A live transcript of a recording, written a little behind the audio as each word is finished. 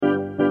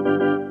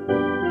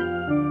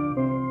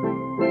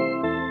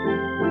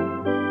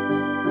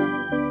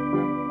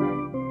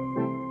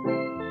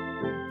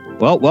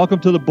Well, welcome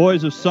to the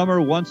Boys of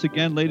Summer once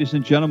again, ladies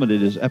and gentlemen.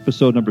 It is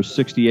episode number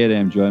 68. I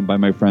am joined by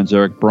my friends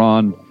Eric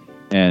Braun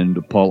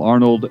and Paul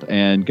Arnold.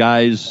 And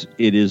guys,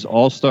 it is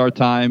All-Star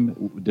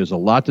time. There's a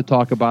lot to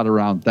talk about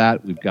around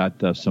that. We've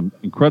got some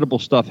incredible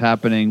stuff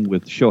happening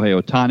with Shohei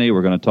Ohtani.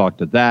 We're going to talk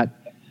to that.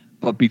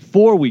 But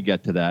before we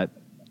get to that,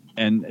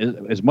 and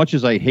as much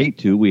as I hate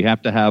to, we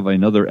have to have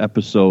another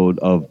episode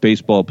of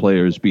baseball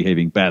players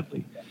behaving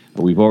badly.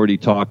 We've already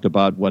talked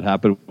about what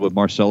happened with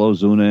Marcell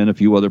Ozuna and a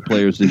few other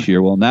players this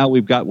year. Well, now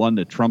we've got one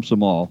that trumps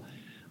them all.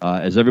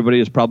 As everybody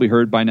has probably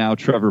heard by now,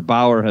 Trevor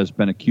Bauer has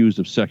been accused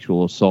of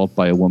sexual assault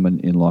by a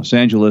woman in Los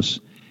Angeles.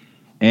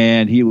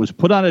 And he was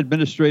put on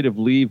administrative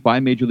leave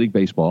by Major League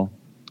Baseball.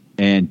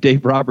 And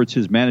Dave Roberts,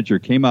 his manager,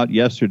 came out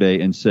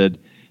yesterday and said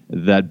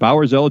that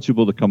Bauer's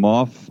eligible to come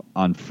off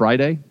on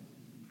Friday,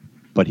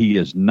 but he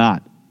is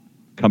not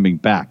coming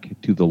back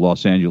to the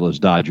Los Angeles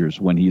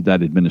Dodgers when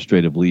that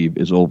administrative leave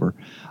is over.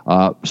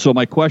 So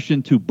my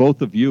question to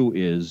both of you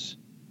is,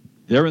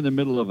 they're in the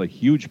middle of a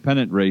huge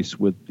pennant race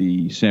with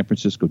the San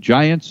Francisco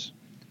Giants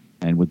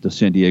and with the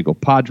San Diego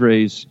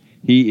Padres.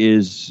 He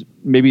is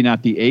maybe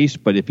not the ace,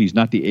 but if he's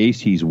not the ace,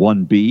 he's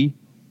 1B.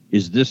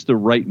 Is this the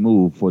right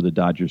move for the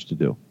Dodgers to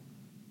do?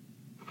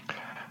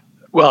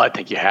 Well, I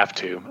think you have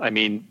to. I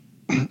mean,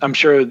 I'm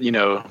sure,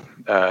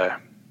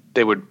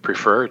 they would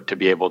prefer to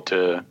be able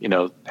to,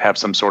 have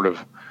some sort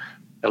of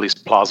at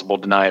least plausible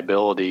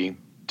deniability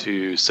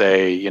to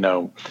say,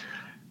 we're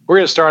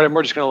going to start him.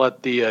 We're just going to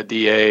let the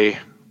DA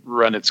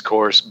run its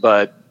course.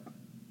 But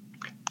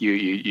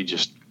you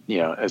just,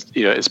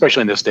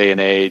 especially in this day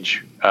and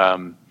age,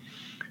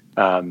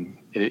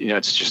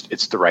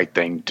 it's the right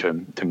thing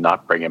to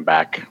not bring him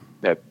back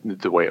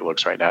the way it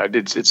looks right now.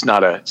 It's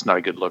not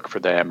a good look for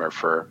them or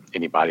for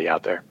anybody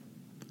out there.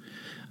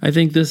 I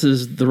think this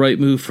is the right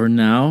move for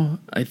now.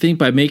 I think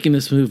by making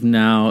this move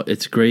now,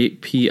 it's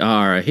great PR.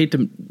 I hate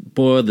to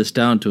boil this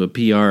down to a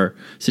PR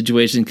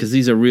situation because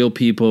these are real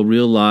people,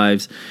 real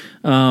lives.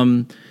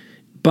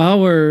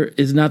 Bauer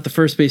is not the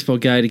first baseball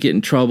guy to get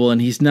in trouble,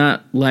 and he's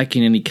not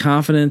lacking any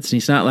confidence, and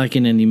he's not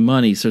lacking any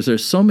money. So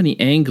there's so many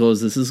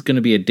angles. This is going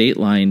to be a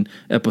Dateline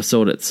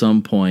episode at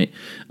some point.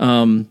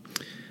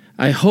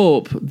 I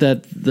hope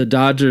that the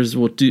Dodgers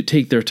will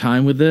take their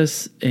time with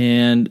this,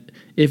 and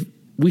if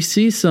we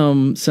see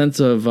some sense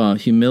of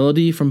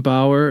humility from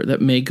Bauer that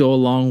may go a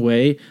long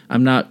way.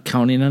 I'm not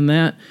counting on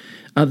that.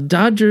 The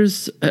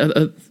Dodgers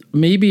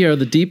maybe are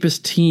the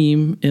deepest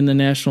team in the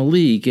National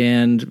League,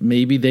 and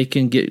maybe they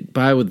can get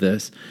by with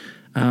this.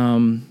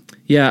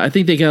 I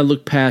think they got to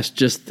look past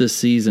just this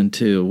season,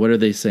 too. What are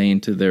they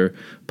saying to their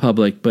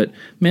public? But,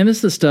 man, this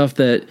is the stuff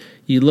that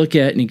you look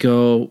at and you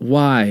go,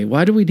 why?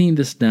 Why do we need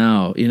this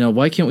now?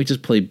 Why can't we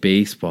just play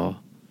baseball?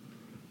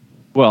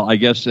 Well, I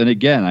guess, and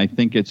again, I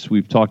think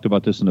we've talked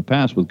about this in the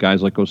past with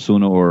guys like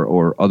Osuna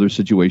or other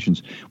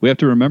situations. We have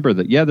to remember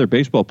that, they're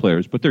baseball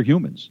players, but they're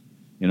humans,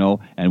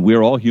 and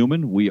we're all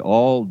human. We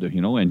all,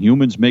 and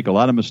humans make a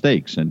lot of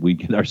mistakes, and we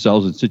get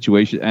ourselves in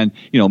situations. And,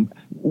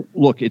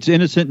 look, it's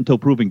innocent until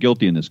proven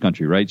guilty in this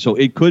country, right? So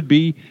it could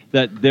be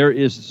that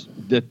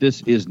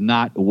this is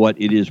not what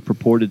it is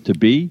purported to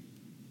be,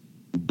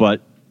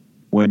 but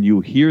when you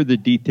hear the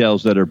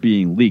details that are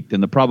being leaked,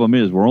 and the problem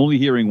is we're only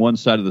hearing one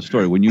side of the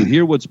story. When you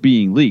hear what's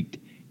being leaked,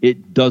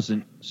 it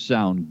doesn't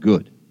sound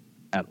good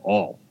at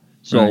all.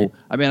 So, right.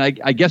 I mean,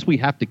 I guess we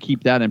have to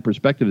keep that in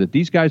perspective, that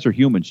these guys are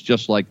humans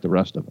just like the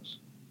rest of us.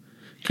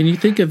 Can you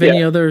think of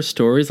any other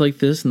stories like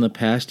this in the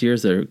past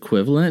years that are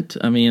equivalent?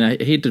 I mean, I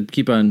hate to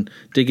keep on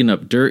digging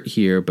up dirt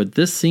here, but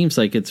this seems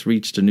like it's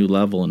reached a new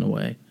level in a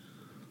way.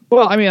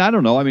 Well, I mean, I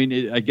don't know. I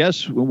mean, I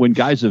guess when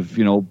guys have,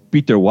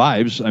 beat their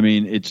wives, I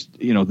mean, it's,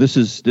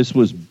 this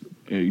was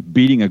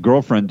beating a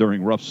girlfriend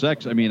during rough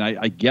sex. I mean,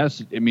 I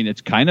guess,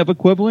 it's kind of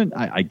equivalent,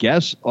 I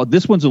guess.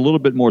 This one's a little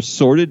bit more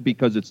sordid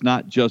because it's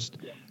not just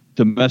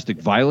domestic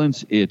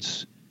violence.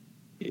 It's,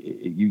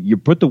 you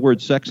put the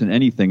word sex in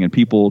anything and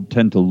people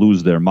tend to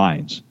lose their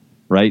minds,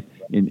 right?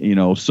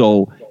 And,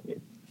 so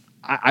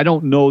I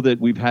don't know that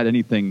we've had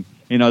anything.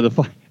 And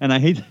I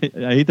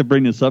hate to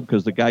bring this up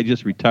because the guy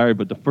just retired,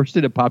 but the first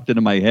thing that popped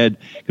into my head,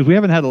 because we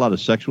haven't had a lot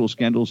of sexual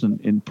scandals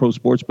in pro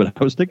sports, but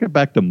I was thinking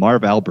back to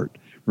Marv Albert.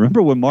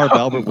 Remember when Marv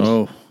Albert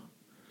was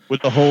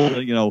with the whole,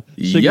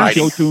 singing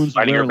show tunes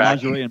and wearing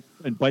lingerie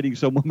and biting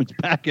some woman's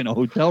back in a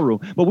hotel room?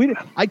 But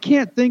I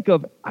can't think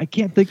of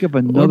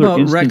another what about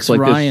instance Rex like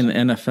Ryan this.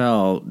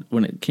 NFL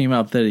when it came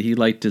out that he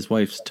liked his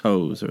wife's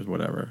toes or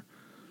whatever?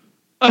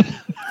 But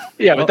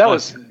that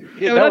was.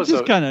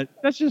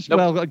 That's just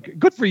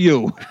good for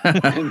you.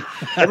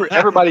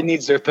 Everybody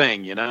needs their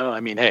thing, I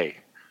mean, hey.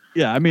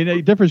 Yeah, I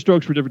mean, different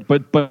strokes for different,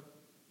 but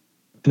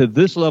to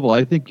this level,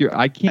 I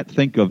can't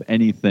think of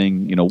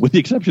anything, with the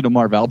exception of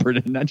Marv Albert,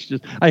 and that's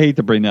just, I hate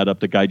to bring that up.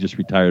 The guy just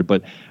retired,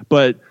 but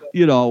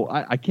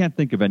I can't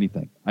think of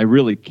anything. I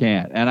really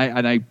can't. And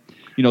I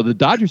the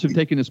Dodgers have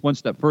taken this one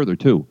step further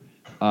too.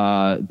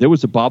 There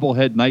was a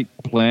bobblehead night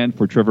planned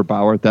for Trevor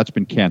Bauer. That's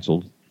been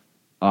canceled.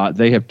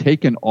 They have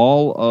taken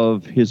all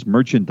of his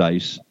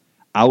merchandise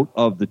out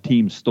of the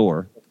team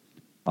store.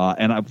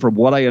 From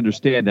what I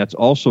understand, that's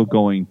also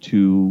going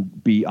to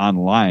be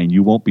online.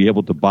 You won't be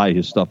able to buy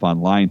his stuff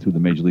online through the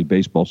Major League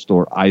Baseball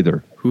store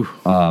either.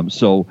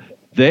 So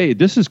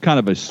this is kind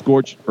of a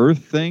scorched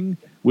earth thing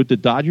with the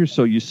Dodgers.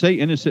 So you say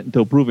innocent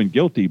until proven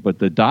guilty, but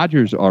the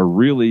Dodgers are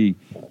really,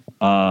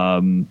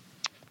 I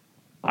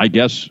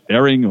guess,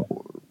 erring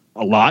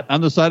a lot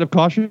on the side of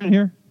caution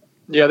here.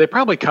 Yeah, they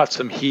probably caught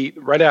some heat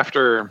right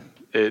after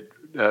it,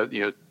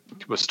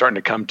 was starting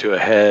to come to a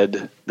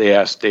head. They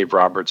asked Dave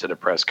Roberts at a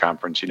press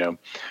conference,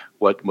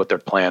 what their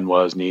plan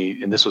was,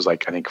 and this was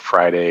like I think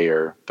Friday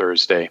or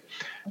Thursday,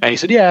 and he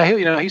said,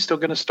 yeah, he's still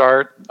going to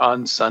start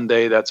on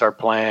Sunday. That's our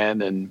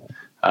plan, and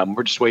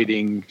we're just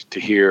waiting to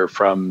hear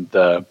from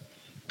the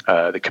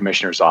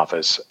commissioner's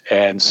office.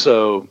 And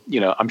so,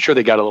 I'm sure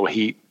they got a little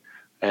heat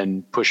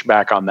and pushed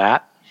back on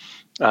that.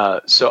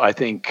 So I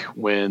think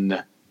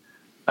when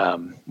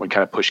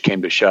kind of push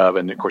came to shove,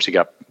 and of course he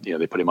got,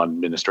 they put him on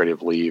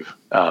administrative leave,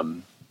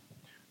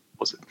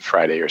 was it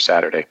Friday or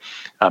Saturday,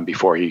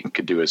 before he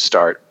could do his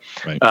start.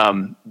 Right.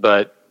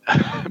 But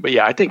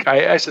yeah,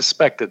 I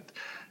suspect that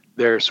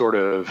they're sort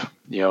of,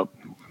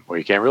 where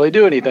you can't really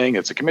do anything.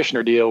 It's a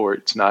commissioner deal where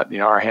it's not,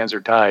 our hands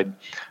are tied.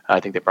 I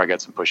think they probably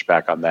got some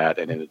pushback on that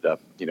and ended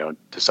up,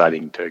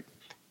 deciding to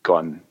go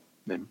on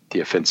the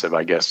offensive,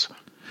 I guess.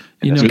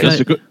 In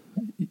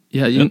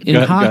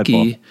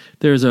hockey,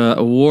 there's an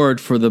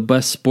award for the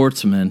best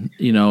sportsman.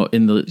 In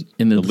the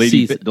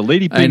season. The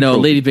Lady Byng. I know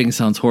trophy. Lady Byng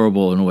sounds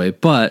horrible in a way,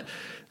 but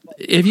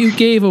if you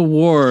gave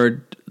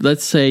award,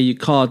 let's say you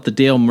call it the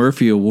Dale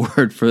Murphy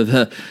Award for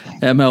the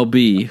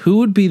MLB, who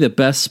would be the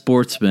best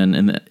sportsman?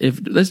 And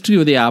let's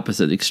do the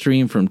opposite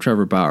extreme from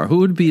Trevor Bauer. Who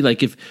would be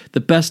if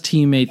the best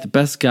teammate, the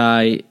best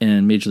guy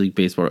in Major League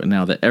Baseball right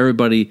now that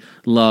everybody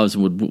loves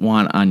and would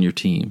want on your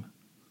team?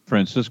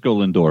 Francisco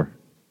Lindor.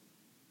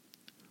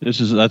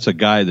 That's a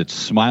guy that's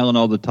smiling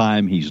all the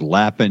time. He's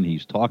laughing.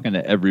 He's talking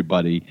to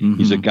everybody. Mm-hmm.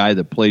 He's a guy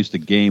that plays the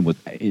game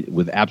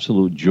with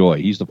absolute joy.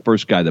 He's the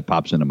first guy that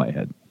pops into my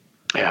head.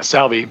 Yeah,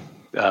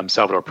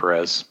 Salvador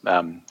Perez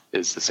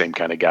is the same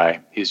kind of guy.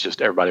 He's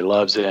just, everybody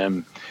loves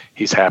him.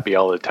 He's happy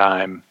all the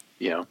time,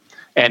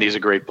 and he's a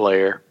great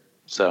player.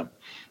 So,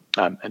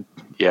 and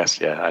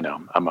yes, I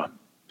know I'm a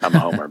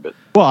homer, but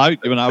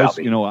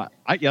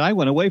I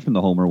went away from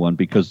the homer one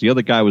because the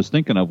other guy I was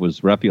thinking of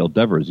was Rafael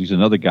Devers. He's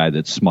another guy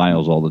that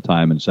smiles all the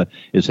time and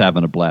is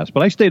having a blast.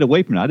 But I stayed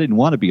away from it. I didn't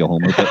want to be a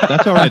homer, but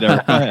that's all right,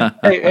 Eric. Go ahead.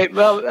 Hey,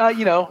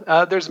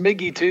 there's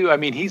Miggy too. I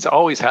mean, he's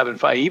always having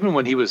fun, even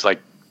when he was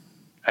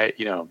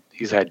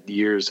he's had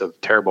years of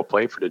terrible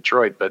play for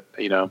Detroit, but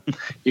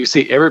you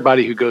see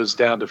everybody who goes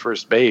down to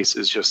first base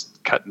is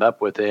just cutting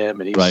up with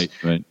him, and he's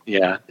right.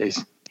 Yeah,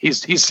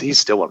 he's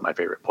still one of my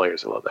favorite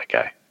players. I love that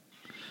guy.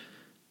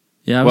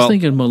 Yeah, I was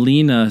thinking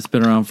Molina has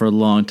been around for a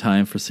long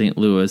time for St.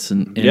 Louis,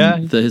 and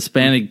the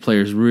Hispanic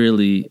players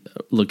really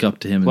look up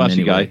to him in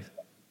many ways.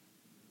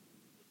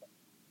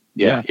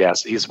 Yeah,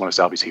 he's one of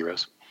Salvy's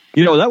heroes.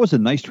 That was a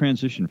nice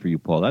transition for you,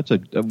 Paul. That's a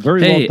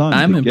very well done.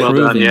 I'm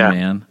improving,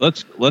 man.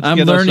 Let's. I'm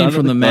learning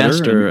from the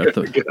master.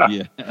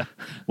 Yeah.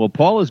 Well,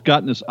 Paul has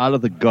gotten us out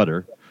of the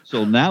gutter,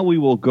 so now we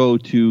will go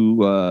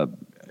to.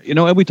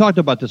 And we talked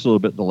about this a little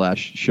bit in the last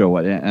show,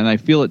 and I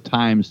feel at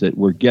times that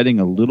we're getting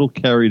a little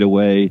carried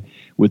away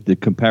with the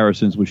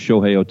comparisons with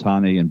Shohei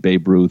Ohtani and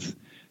Babe Ruth.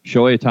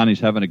 Shohei Ohtani's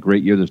having a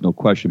great year. There's no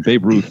question.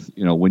 Babe Ruth,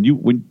 you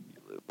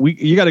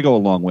got to go a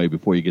long way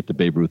before you get to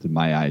Babe Ruth in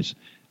my eyes.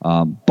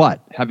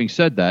 But having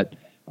said that,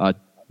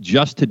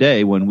 just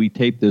today when we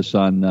taped this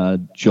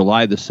on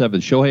July the 7th,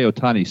 Shohei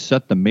Ohtani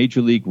set the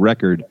major league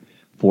record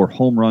for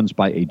home runs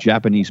by a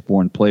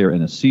Japanese-born player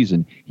in a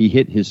season. He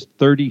hit his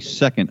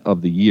 32nd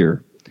of the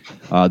year.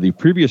 The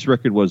previous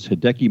record was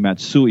Hideki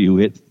Matsui, who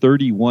hit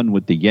 31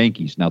 with the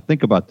Yankees. Now,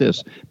 think about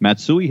this.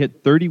 Matsui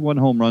hit 31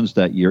 home runs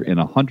that year in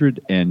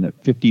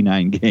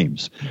 159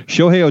 games.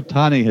 Shohei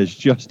Ohtani has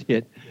just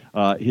hit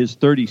his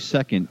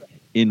 32nd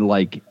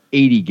in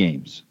 80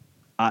 games.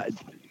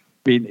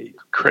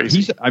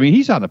 Crazy.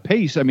 He's on a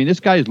pace. This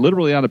guy is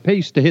literally on a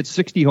pace to hit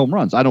 60 home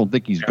runs. I don't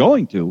think he's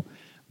going to.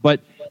 But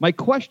my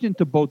question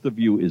to both of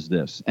you is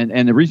this,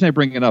 and the reason I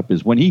bring it up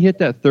is when he hit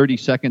that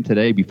 32nd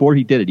today, before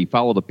he did it, he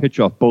fouled a pitch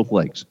off both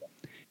legs.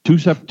 Two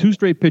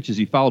straight pitches.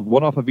 He fouled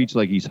one off of each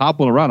leg. He's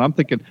hobbling around. I'm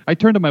thinking, I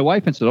turned to my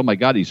wife and said, oh, my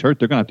God, he's hurt.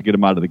 They're going to have to get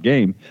him out of the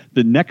game.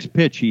 The next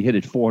pitch, he hit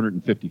it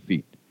 450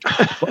 feet.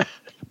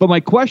 But my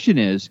question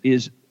is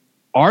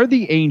are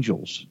the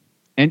Angels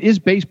and is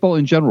baseball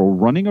in general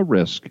running a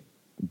risk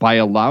by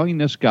allowing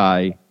this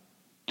guy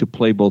to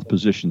play both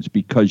positions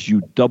because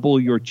you double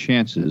your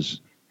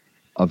chances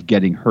of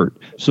getting hurt?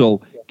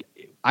 So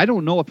I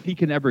don't know if he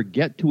can ever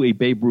get to a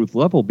Babe Ruth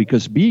level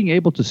because being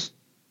able to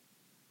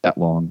that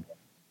long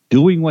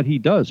doing what he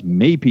does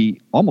may be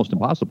almost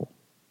impossible.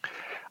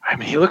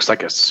 He looks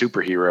like a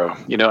superhero,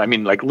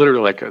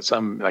 literally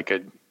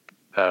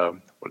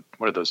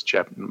what are those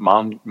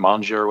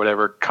manga or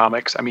whatever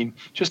comics?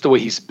 Just the way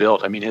he's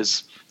built.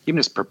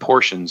 His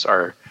proportions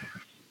are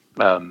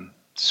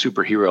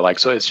superhero like.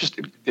 So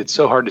it's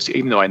so hard to see,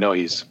 even though I know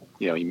he's,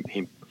 he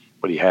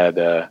had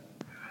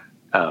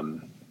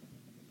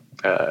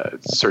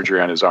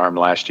surgery on his arm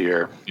last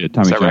year. Yeah,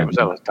 Tommy John. Right? Was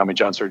that Tommy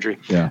John surgery?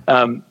 Yeah.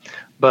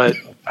 But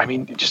I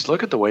mean, just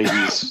look at the way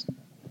he's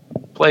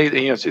played.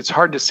 You know, it's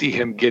hard to see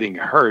him getting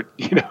hurt.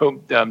 You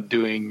know,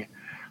 doing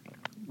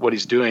what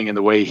he's doing and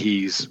the way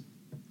he's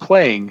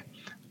playing.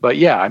 But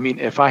yeah, I mean,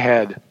 if I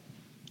had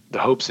the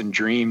hopes and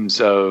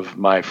dreams of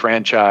my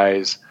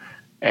franchise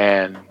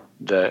and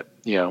the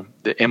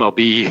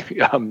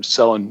MLB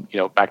selling,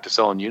 back to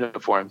selling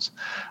uniforms,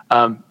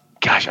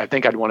 gosh, I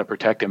think I'd want to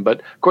protect him.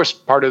 But of course,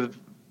 part of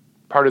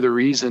the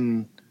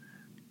reason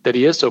that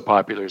he is so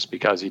popular is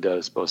because he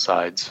does both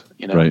sides,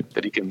 right.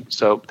 That he can.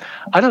 So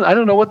I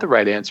don't know what the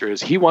right answer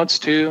is. He wants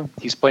to.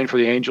 He's playing for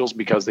the Angels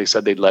because they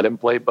said they'd let him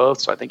play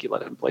both. So I think he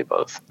let him play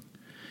both.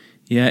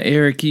 Yeah,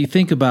 Eric, you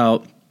think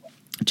about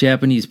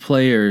Japanese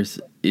players,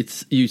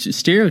 you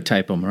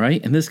stereotype them,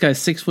 right? And this guy's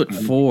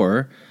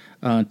 6'4",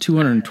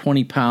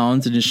 220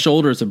 pounds, and his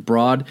shoulders are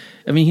broad.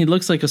 I mean, he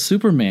looks like a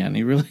Superman.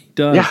 He really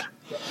does. Yeah.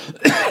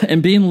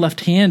 And being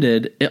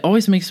left-handed, it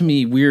always makes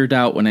me weird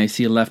out when I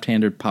see a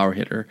left-handed power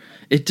hitter.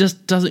 It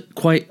just doesn't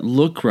quite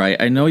look right.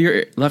 I know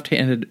you're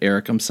left-handed,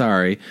 Eric. I'm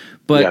sorry.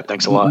 But yeah,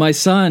 thanks a lot. My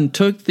son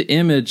took the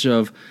image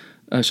of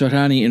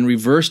Shohei and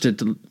reversed it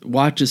to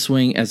watch his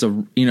swing as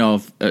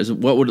as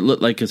what would it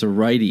look like as a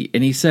righty.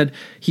 And he said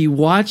he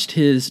watched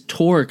his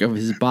torque of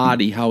his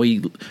body, how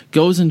he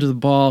goes into the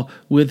ball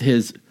with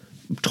his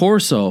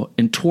torso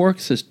and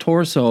torques his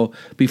torso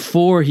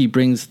before he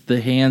brings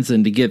the hands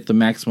in to get the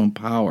maximum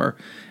power.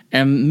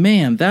 And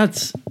man,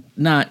 that's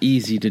not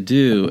easy to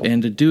do,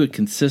 and to do it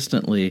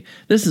consistently.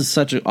 This is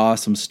such an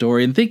awesome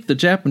story. And I think the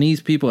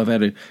Japanese people have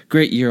had a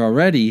great year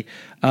already.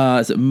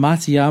 Is it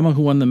Matsuyama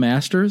who won the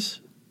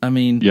Masters?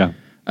 Yeah.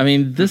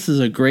 This is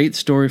a great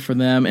story for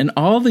them. And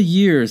all the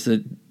years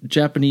that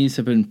Japanese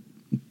have been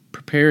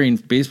preparing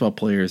baseball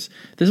players,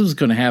 this was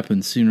going to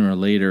happen sooner or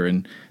later.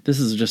 And this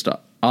is just an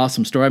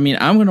awesome story. I mean,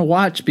 I'm going to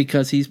watch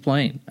because he's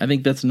playing. I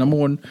think that's the number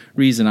one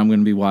reason I'm going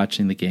to be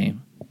watching the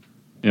game.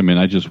 I mean,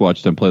 I just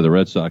watched them play the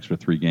Red Sox for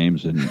 3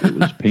 games, and it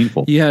was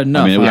painful. Yeah,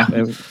 no.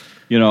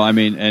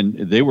 And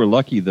they were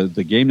lucky.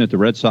 The game that the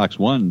Red Sox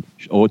won,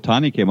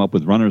 Ohtani came up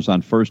with runners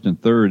on first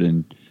and third,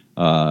 and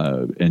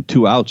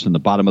 2 outs in the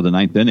bottom of the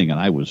 9th inning, and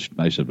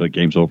I said, the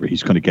game's over.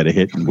 He's going to get a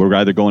hit, and we're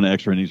either going to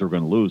extra innings or we're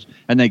going to lose.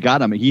 And they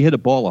got him. He hit a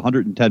ball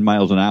 110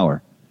 miles an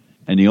hour,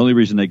 and the only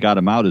reason they got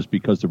him out is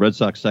because the Red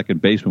Sox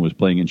second baseman was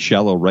playing in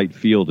shallow right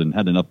field and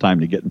had enough time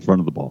to get in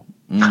front of the ball.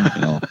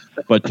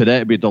 But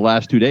today, the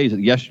last 2 days,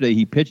 yesterday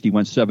he pitched. He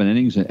went 7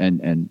 innings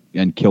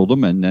and killed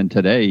him, and then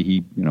today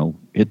he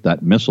hit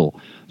that missile.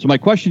 So my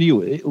question to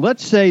you: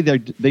 let's say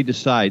they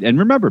decide, and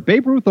remember,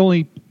 Babe Ruth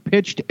only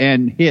pitched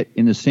and hit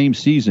in the same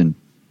season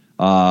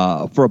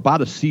for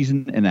about a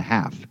season and a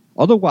half.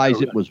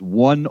 Otherwise, it was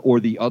one or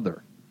the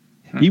other.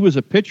 He was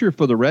a pitcher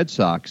for the Red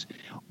Sox.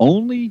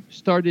 Only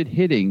started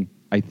hitting,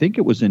 I think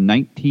it was in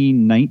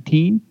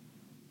 1919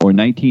 or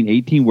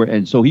 1918,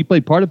 and so he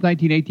played part of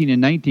 1918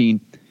 and 19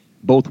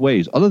 both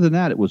ways. Other than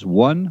that, it was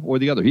one or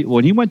the other.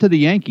 When he went to the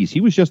Yankees, he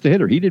was just a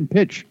hitter. He didn't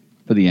pitch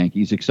for the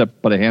Yankees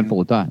except but a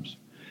handful of times.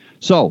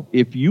 So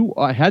if you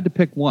had to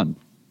pick one,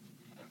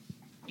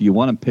 do you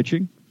want him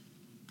pitching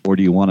or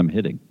do you want him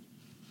hitting?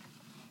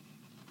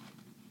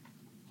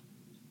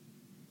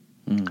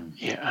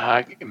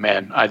 Yeah,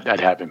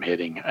 I'd have him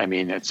hitting. I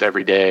mean, it's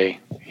every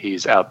day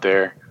he's out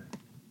there,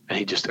 and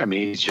he just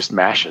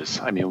mashes.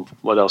 I mean,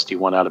 what else do you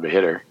want out of a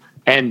hitter?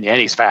 And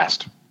he's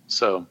fast.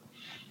 So,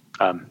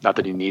 not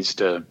that he needs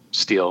to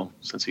steal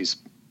since he's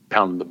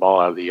pounding the ball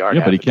out of the yard.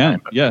 Yeah, but he can.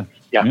 Time, yeah.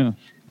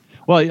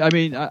 Well, I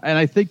mean, and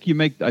I think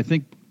I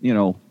think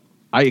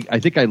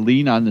I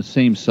lean on the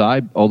same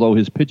side, although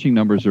his pitching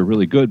numbers are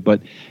really good. But,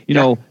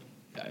 I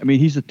mean,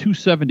 he's a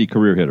 270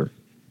 career hitter.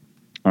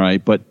 All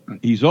right, but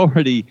he's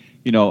already,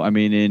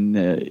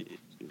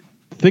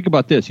 think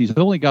about this. He's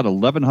only got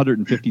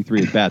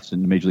 1,153 at-bats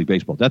in Major League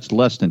Baseball. That's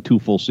less than 2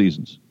 full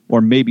seasons, or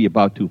maybe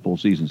about 2 full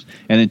seasons.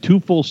 And in 2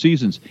 full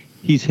seasons,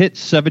 he's hit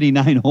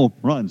 79 home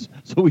runs.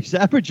 So he's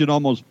averaging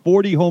almost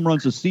 40 home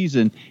runs a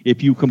season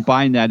if you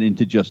combine that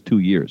into just 2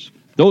 years.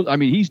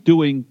 He's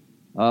doing,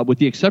 with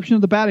the exception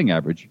of the batting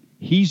average,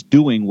 he's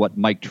doing what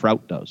Mike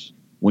Trout does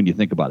when you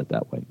think about it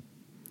that way.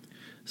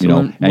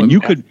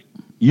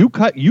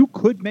 You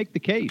could make the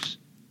case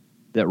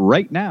that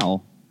right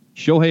now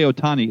Shohei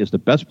Ohtani is the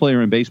best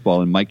player in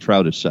baseball and Mike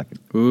Trout is second.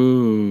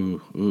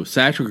 Ooh,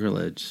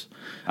 sacrilege.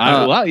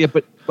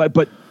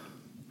 But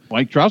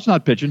Mike Trout's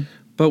not pitching.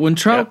 But when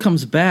Trout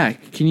comes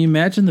back, can you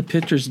imagine the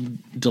pitcher's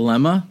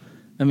dilemma?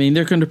 I mean,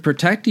 they're going to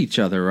protect each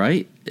other,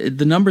 right?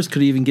 The numbers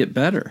could even get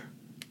better.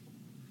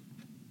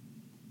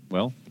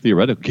 Well,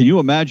 theoretically, can you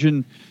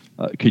imagine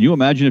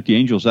if the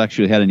Angels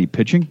actually had any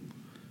pitching?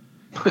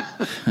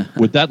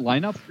 With that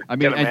lineup,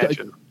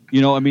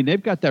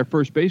 they've got their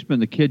first baseman,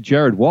 the kid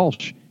Jared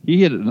Walsh.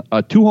 He hit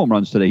 2 home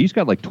runs today. He's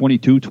got like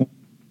 22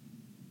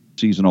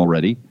 season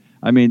already.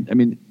 I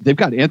mean, they've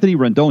got Anthony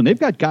Rendon. They've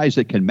got guys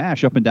that can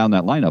mash up and down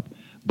that lineup,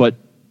 but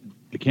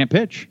they can't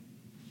pitch.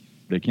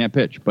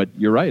 But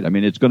you're right. I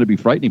mean, it's going to be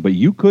frightening. But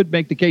you could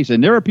make the case,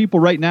 and there are people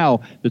right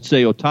now that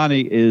say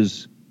Ohtani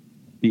is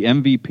the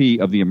MVP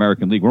of the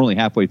American League. We're only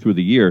halfway through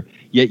the year,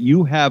 yet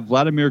you have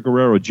Vladimir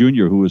Guerrero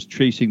Jr., who is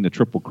chasing the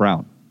Triple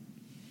Crown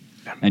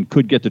and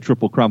could get the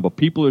Triple Crown. But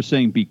people are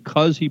saying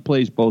because he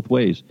plays both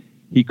ways,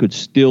 he could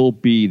still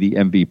be the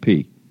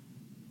MVP.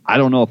 I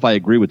don't know if I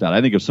agree with that.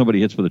 I think if somebody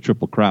hits for the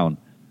Triple Crown,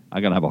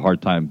 I'm going to have a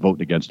hard time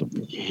voting against him.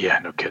 Yeah,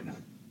 no kidding.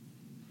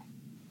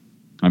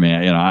 I mean,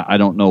 I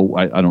don't know.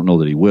 I don't know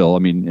that he will. I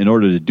mean, in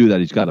order to do that,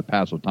 he's got to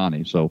pass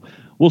Ohtani. So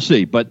we'll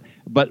see. But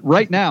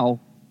right now,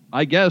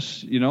 I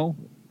guess,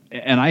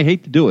 and I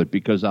hate to do it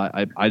because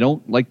I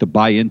don't like to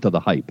buy into the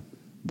hype.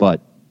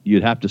 But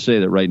you'd have to say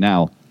that right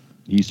now,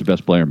 he's the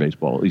best player in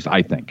baseball. At least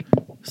I think.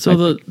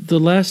 So the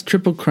last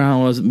Triple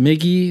Crown was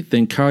Miggy,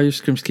 then Carl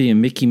Yastrzemski,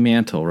 and Mickey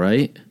Mantle,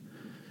 right?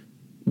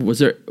 Was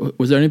there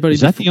anybody?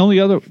 Is that the only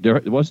other?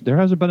 There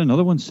hasn't been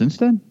another one since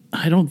then?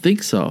 I don't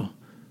think so.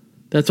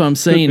 That's what I'm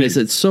saying. Is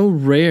it's so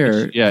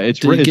rare? It's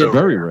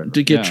very rare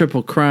to get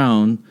Triple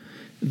Crown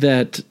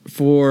that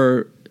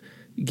for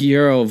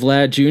Guerrero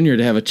Vlad Jr.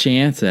 to have a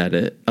chance at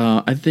it.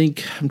 I'm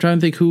trying to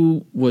think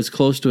who was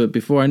close to it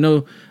before. I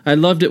know I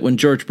loved it when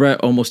George Brett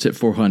almost hit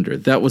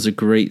 400. That was a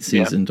great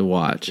season to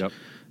watch. Yep.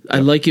 I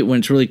like it when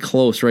it's really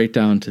close right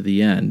down to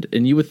the end.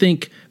 And you would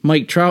think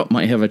Mike Trout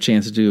might have a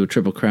chance to do a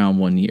Triple Crown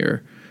one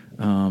year.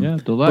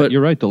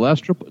 You're right. The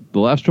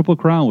last Triple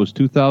Crown was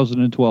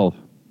 2012.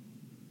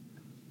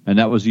 And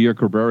that was the year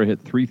Cabrera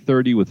hit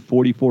 330 with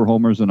 44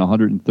 homers and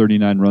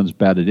 139 runs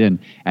batted in.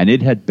 And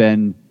it had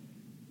been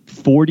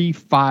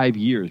 45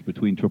 years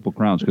between Triple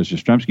Crowns because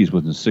Yastrzemski's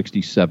was in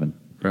 67.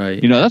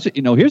 Right.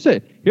 Here's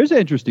an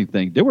interesting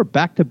thing. There were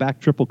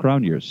back-to-back Triple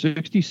Crown years,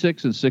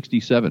 66 and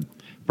 67.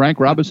 Frank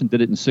Robinson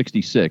did it in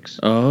 66.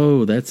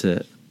 Oh, that's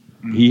it.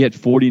 He hit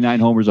 49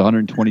 homers,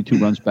 122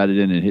 runs batted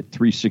in, and hit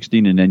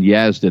 316, and then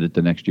Yaz did it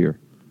the next year.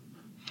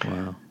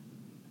 Wow.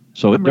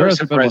 So there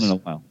hasn't been one in a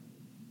while.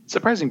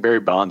 Surprising Barry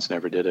Bonds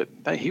never did it.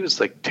 He was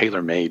like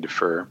tailor-made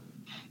for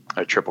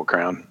a Triple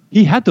Crown.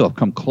 He had to have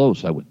come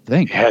close, I would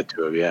think. He had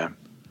to have, yeah.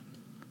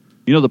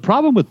 The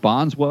problem with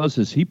Bonds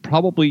is he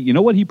probably,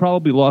 what he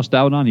probably lost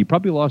out on? He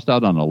probably lost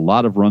out on a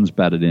lot of runs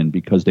batted in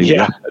because they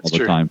walked all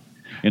the time.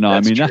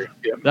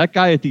 That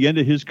guy at the end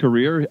of his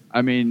career, I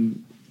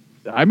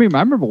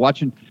remember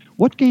watching,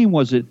 what game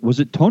was it? Was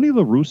it Tony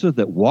La Russa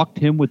that walked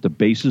him with the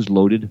bases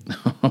loaded?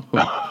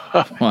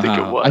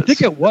 I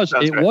think it was.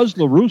 It was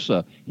La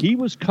Russa. He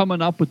was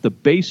coming up with the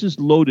bases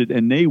loaded,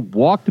 and they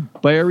walked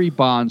Barry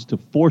Bonds to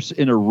force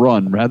in a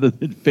run rather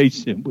than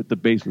face him with the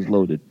bases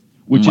loaded,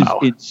 which is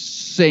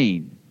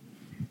insane.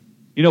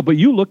 But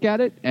you look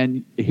at it,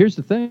 and here's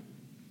the thing.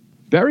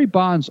 Barry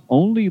Bonds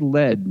only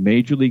led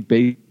Major League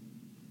Baseball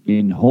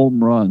in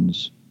home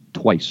runs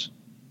twice.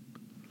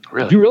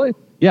 Really? Did you really?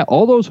 Yeah,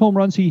 all those home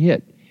runs he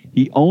hit.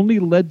 He only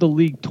led the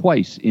league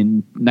twice, in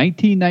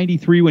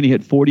 1993 when he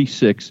hit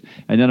 46,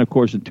 and then, of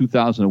course, in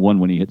 2001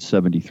 when he hit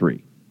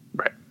 73.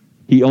 Right.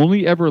 He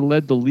only ever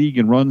led the league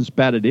in runs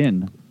batted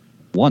in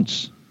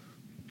once.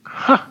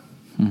 Huh.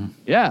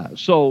 Yeah,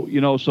 so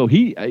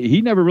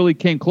he never really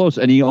came close,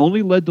 and he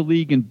only led the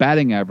league in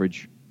batting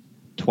average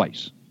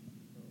twice.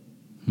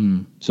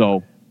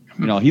 So,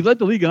 he led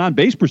the league in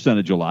on-base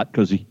percentage a lot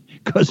because he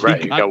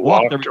got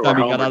walked every time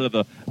he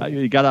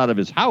got out of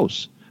his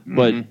house.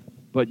 Mm-hmm.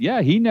 But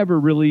yeah, he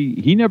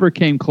never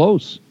came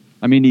close.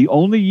 I mean, the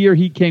only year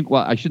he came,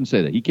 well, I shouldn't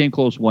say that. He came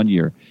close one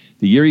year.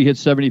 The year he hit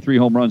 73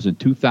 home runs in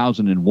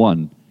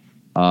 2001,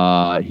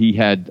 he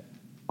had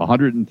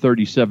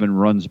 137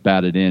 runs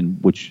batted in,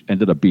 which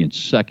ended up being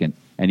second,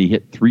 and he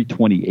hit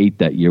 328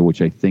 that year,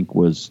 which I think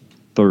was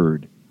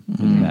third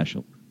in the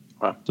National.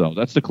 Wow. So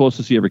that's the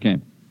closest he ever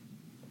came.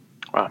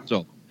 Wow.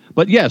 So,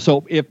 but yeah,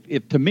 so if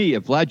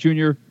Vlad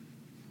Jr.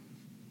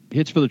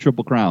 hits for the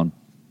Triple Crown,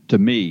 to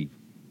me,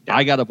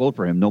 I got to vote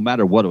for him no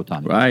matter what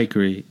Ohtani. I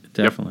agree,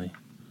 definitely. Yep.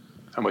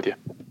 I'm with you.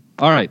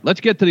 All right,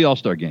 let's get to the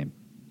All-Star game.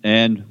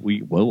 And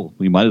we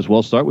might as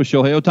well start with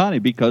Shohei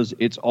Ohtani because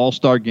it's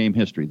All-Star game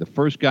history. The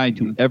first guy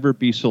to ever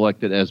be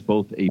selected as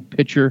both a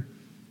pitcher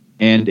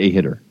and a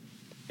hitter.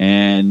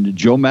 And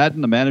Joe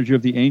Madden, the manager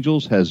of the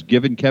Angels, has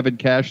given Kevin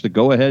Cash the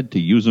go-ahead to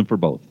use him for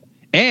both.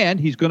 And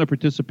he's going to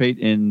participate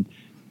in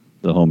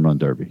the Home Run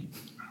Derby.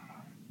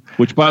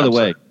 Which, by the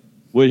way,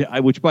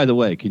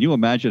 can you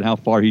imagine how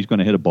far he's going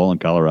to hit a ball in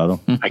Colorado?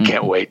 I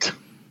can't wait.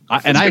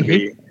 I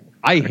hate.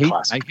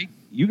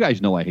 You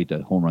guys know I hate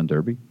the Home Run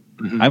Derby.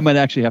 Mm-hmm. I might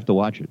actually have to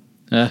watch it.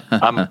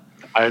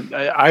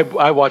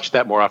 I watch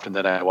that more often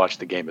than I watch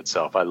the game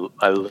itself. I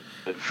live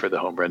for the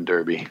Home Run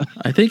Derby.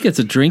 I think it's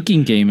a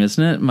drinking game,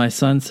 isn't it? My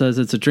son says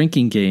it's a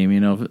drinking game.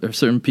 If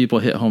certain people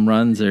hit home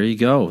runs, there you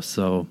go.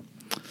 So,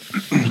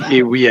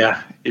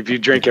 yeah. If you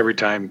drink every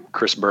time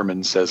Chris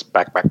Berman says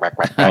back.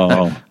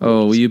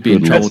 You'd be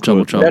in trouble.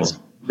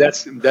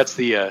 That's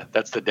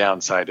the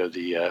downside of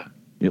the.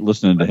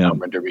 Listening to him. Home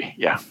Run Derby.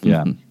 Yeah.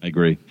 Yeah, I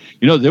agree.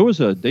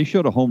 They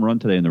showed a home run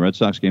today in the Red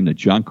Sox game that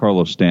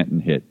Giancarlo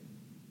Stanton hit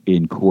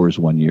in Coors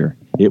one year.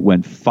 It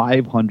went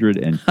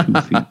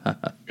 502 feet.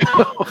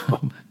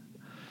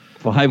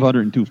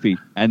 502 feet.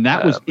 And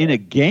that was in a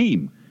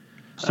game.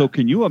 So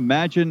can you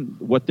imagine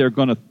what they're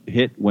going to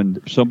hit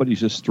when somebody's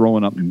just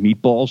throwing up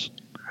meatballs?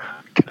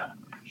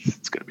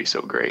 It's going to be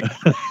so great.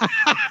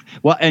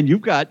 Well, and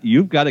you've got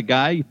a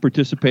guy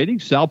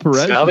participating, Sal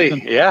Perez.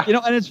 Yeah.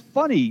 And it's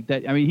funny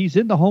that he's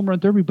in the home run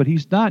derby, but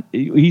he's not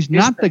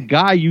the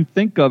guy you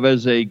think of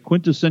as a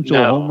quintessential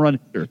home run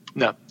hitter.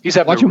 No, he's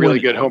having a really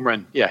good home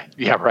run. Yeah,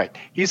 right.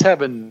 He's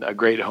having a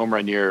great home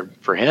run year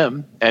for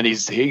him, and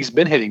he's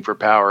been hitting for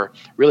power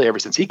really ever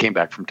since he came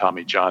back from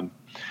Tommy John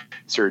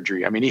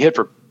surgery. He hit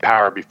for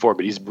power before,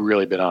 but he's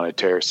really been on a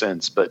tear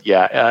since. But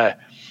yeah,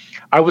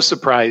 I was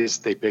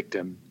surprised they picked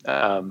him.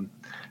 And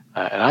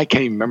I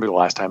can't even remember the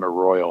last time a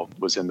Royal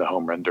was in the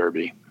home run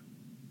derby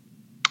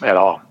at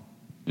all.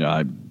 Yeah,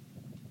 I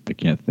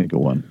can't think of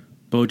one.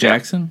 Bo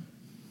Jackson?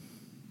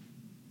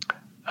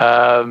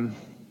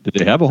 Did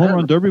they have a home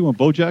run derby when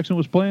Bo Jackson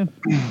was playing?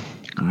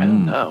 I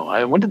don't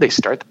know. When did they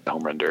start the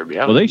home run derby?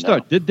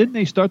 Didn't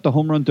they start the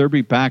home run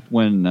derby back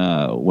when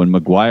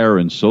McGuire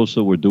and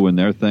Sosa were doing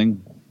their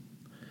thing?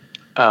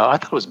 I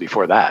thought it was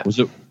before that.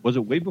 Was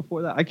it way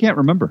before that? I can't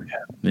remember.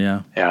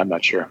 Yeah, I'm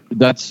not sure.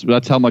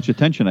 That's how much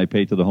attention I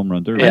pay to the home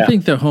run derby. I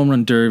think the home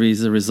run derby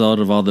is a result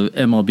of all the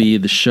MLB,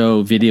 the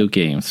show, video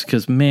games.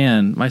 Because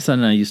man, my son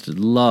and I used to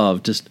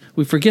love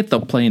we forget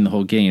playing the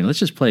whole game. Let's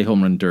just play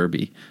home run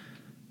derby.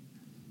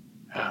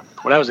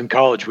 When I was in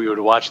college, we would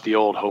watch the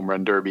old home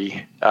run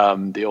derby,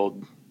 the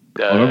old.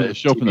 Remember the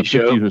show from the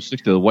 50s or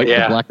 60s, the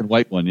black and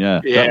white one?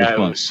 Yeah, it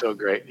was so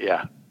great.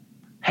 Yeah.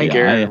 Hank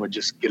Aaron would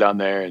just get on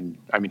there, and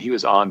he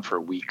was on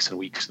for weeks and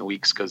weeks and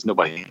weeks because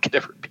nobody could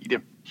ever beat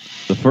him.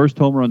 The first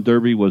home run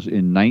derby was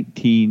in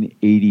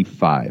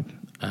 1985.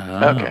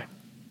 Okay.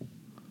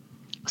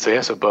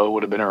 So Bo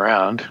would have been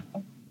around.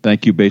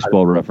 Thank you,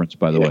 Baseball Reference,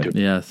 by the way.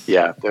 Yes.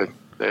 Yeah,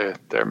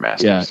 they're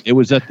masters. Yeah, it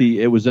was at the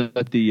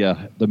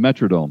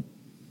Metrodome,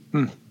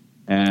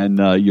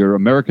 and your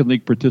American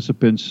League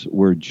participants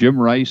were Jim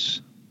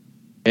Rice,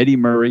 Eddie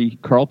Murray,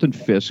 Carlton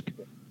Fisk,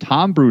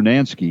 Tom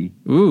Brunansky,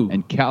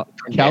 and Cal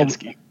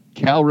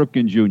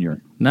Ripken Jr.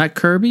 Not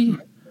Kirby?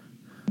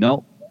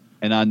 No.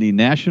 And on the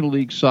National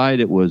League side,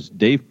 it was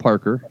Dave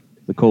Parker,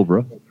 the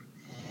Cobra,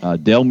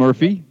 Dale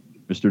Murphy,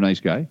 Mr.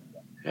 Nice Guy.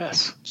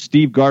 Yes.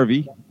 Steve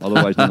Garvey,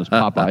 otherwise known as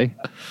Popeye,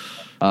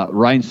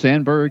 Ryan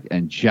Sandberg,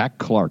 and Jack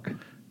Clark.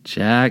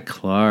 Jack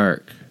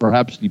Clark.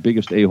 Perhaps the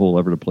biggest a-hole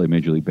ever to play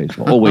Major League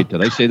Baseball. Oh, wait,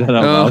 did I say that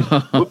out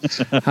loud?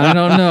 I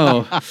don't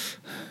know.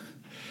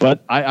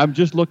 But I'm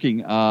just looking.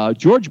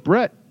 George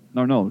Brett.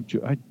 No.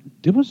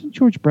 Wasn't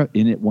George Brett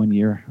in it one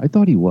year? I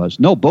thought he was.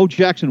 No, Bo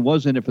Jackson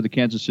was in it for the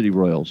Kansas City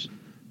Royals.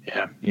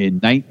 Yeah.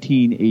 In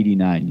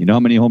 1989. You know how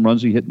many home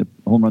runs he hit in the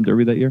home run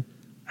derby that year?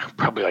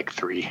 Probably like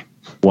 3.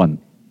 1.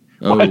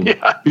 Oh.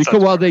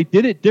 Because they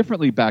did it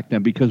differently back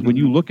then. Because when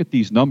you look at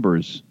these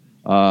numbers,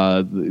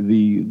 they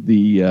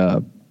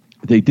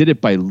did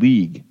it by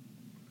league,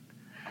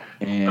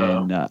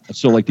 and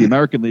so like the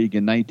American League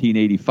in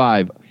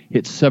 1985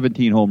 hit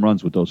 17 home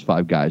runs with those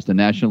 5 guys. The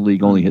National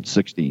League only hit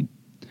 16.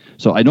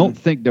 So I don't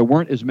think there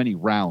weren't as many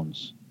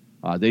rounds.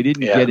 They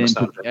didn't get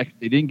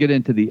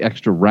into the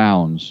extra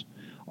rounds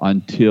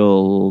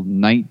until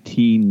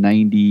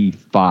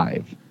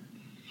 1995.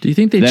 Do you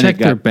think they check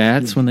their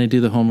bats when they do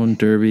the home run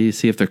derby,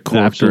 see if they're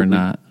corked or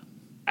not?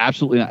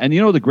 Absolutely not. And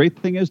the great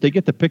thing is they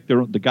get to pick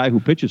the guy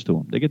who pitches to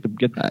them. They get to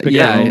pick.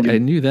 I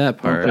knew that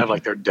part. They have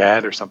like their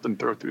dad or something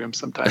throw through him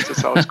sometimes.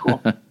 That's always cool.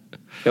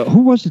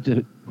 Who was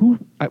it?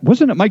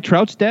 Wasn't it Mike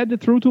Trout's dad that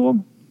threw to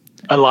him?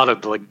 A lot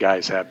of the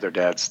guys have their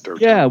dads throw.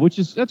 Yeah,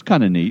 that's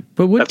kind of neat.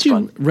 But would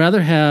you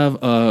rather have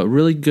a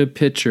really good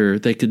pitcher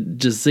that could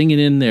just zing it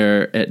in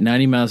there at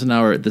 90 miles an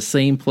hour at the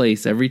same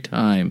place every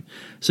time,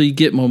 so you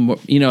get more?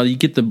 You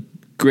get the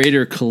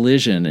greater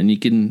collision and you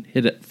can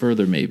hit it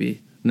further.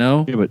 Maybe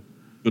no. Yeah, but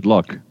good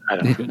luck. I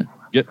don't know.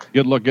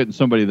 Good luck getting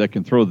somebody that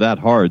can throw that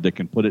hard that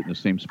can put it in the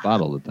same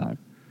spot all the time.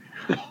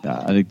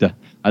 I think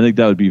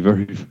that would be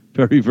very,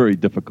 very, very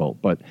difficult.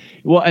 But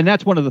and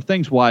that's one of the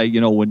things why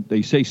when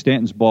they say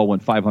Stanton's ball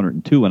went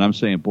 502, and I'm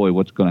saying, boy,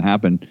 what's going to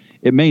happen?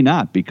 It may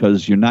not,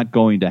 because you're not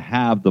going to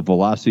have the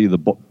velocity of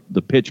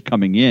the pitch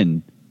coming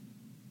in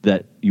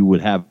that you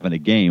would have in a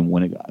game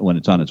when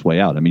it's on its way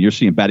out. You're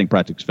seeing batting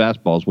practice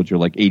fastballs which are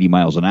like 80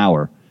 miles an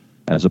hour,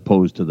 as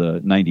opposed to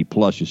the 90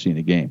 plus you see in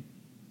a game.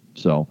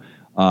 So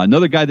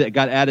another guy that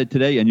got added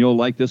today, and you'll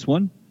like this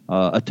one.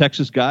 A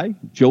Texas guy,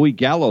 Joey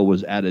Gallo,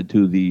 was added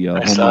to the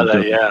home run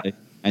derby,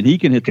 and he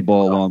can hit the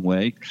ball a long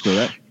way. So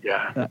that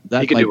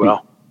he can do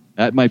well.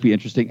 That might be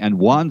interesting. And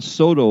Juan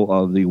Soto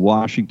of the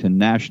Washington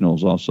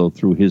Nationals also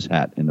threw his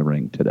hat in the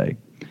ring today.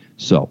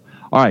 So,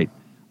 all right.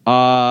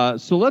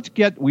 So let's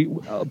get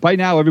by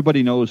now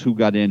everybody knows who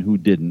got in, who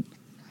didn't.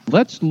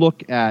 Let's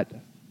look at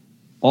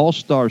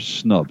All-Star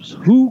snubs.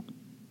 Who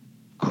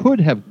could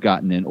have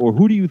gotten in, or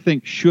who do you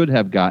think should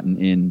have gotten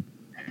in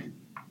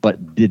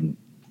but didn't?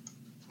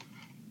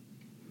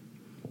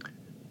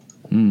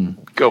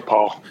 Go,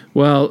 Paul.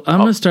 Well, I'm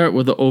going to start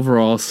with the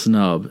overall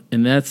snub,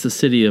 and that's the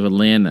city of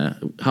Atlanta.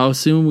 How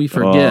soon we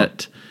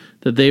forget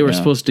that they were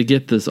supposed to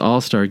get this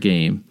All-Star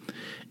game.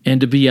 And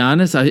to be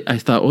honest, I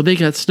thought, well, they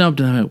got snubbed.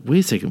 And I went, wait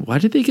a second, why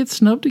did they get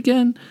snubbed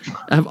again?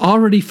 I've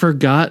already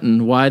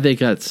forgotten why they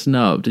got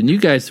snubbed. And you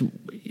guys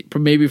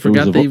maybe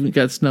forgot they even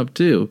got snubbed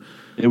too.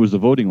 It was the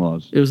voting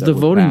laws. It was the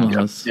voting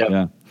laws.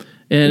 Yeah.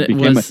 And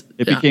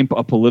it became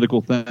a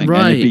political thing.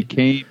 Right.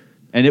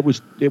 And it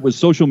was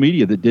social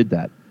media that did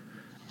that.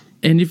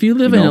 And if you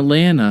live in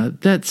Atlanta,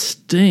 that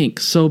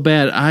stinks so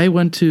bad. I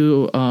went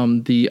to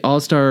the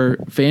All-Star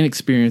fan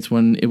experience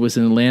when it was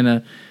in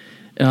Atlanta,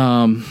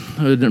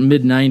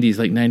 mid 90s,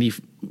 like 90.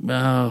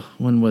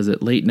 When was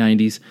it? Late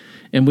 90s.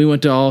 And we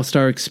went to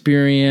All-Star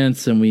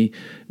experience and we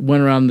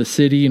went around the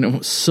city, and it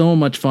was so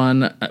much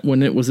fun.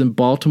 When it was in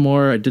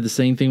Baltimore, I did the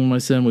same thing with my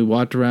son. We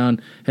walked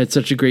around, had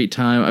such a great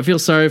time. I feel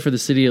sorry for the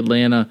city of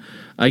Atlanta.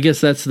 I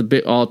guess that's the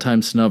big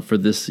all-time snub for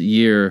this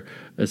year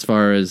as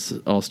far as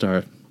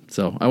All-Star.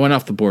 So I went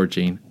off the board,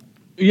 Gene.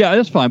 Yeah,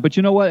 that's fine. But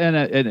you know what? And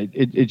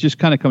it just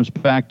kind of comes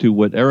back to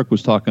what Eric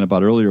was talking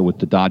about earlier with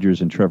the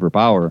Dodgers and Trevor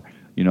Bauer,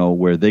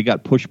 where they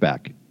got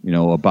pushback,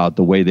 about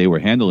the way they were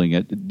handling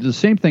it. The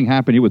same thing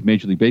happened here with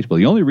Major League Baseball.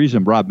 The only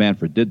reason Rob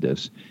Manfred did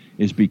this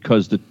is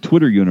because the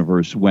Twitter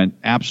universe went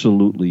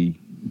absolutely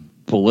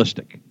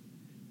ballistic.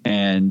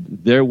 And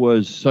there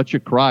was such a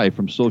cry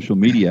from social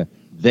media.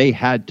 They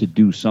had to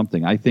do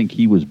something. I think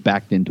he was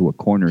backed into a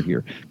corner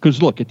here.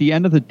 Because, look, at the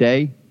end of the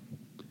day,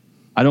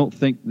 I don't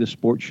think this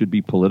sport should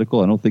be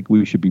political. I don't think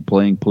we should be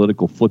playing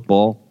political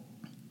football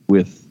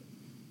with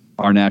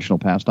our national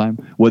pastime.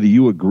 Whether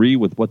you agree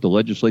with what the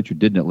legislature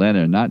did in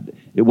Atlanta or not,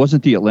 it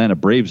wasn't the Atlanta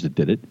Braves that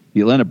did it.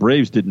 The Atlanta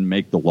Braves didn't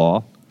make the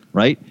law,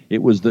 right?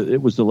 It was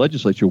the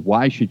legislature.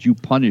 Why should you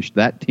punish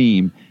that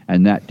team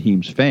and that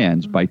team's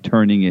fans by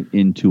turning it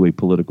into a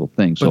political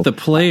thing? But the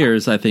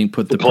players, I think,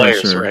 put the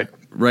pressure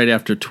right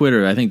after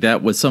Twitter. I think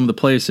that was some of the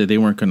players said they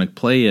weren't going to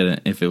play it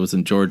if it was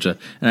in Georgia.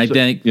 And I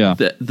think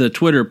the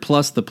Twitter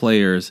plus the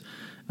players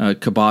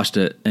kiboshed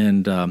it.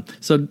 And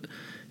so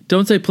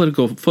don't say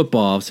political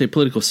football. Say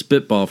political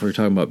spitball if we're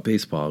talking about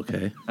baseball,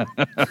 okay?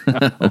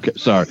 Okay,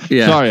 sorry.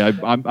 Yeah. Sorry,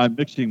 I'm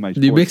mixing my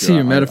sports. You're mixing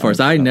your metaphors.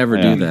 I never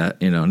do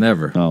that,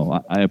 never.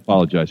 No, I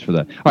apologize for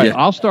that. All right,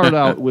 I'll start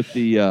out with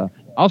a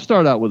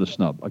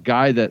snub. A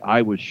guy that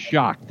I was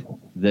shocked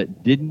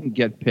that didn't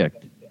get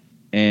picked,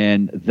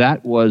 and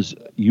that was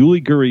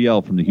Yuli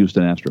Gurriel from the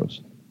Houston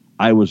Astros.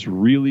 I was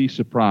really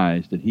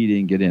surprised that he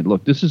didn't get in.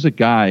 Look, this is a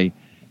guy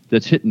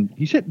he's hitting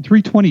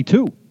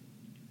 322.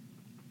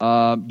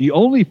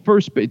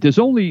 There's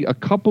only a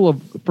couple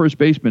of first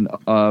basemen,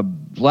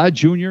 Vlad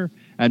Jr.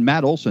 and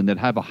Matt Olson, that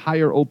have a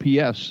higher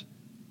OPS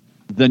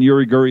than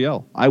Yuli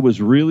Gurriel. I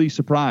was really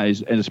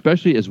surprised, and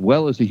especially as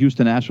well as the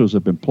Houston Astros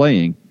have been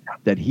playing,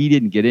 that he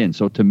didn't get in.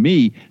 So to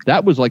me,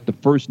 that was like the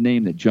first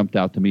name that jumped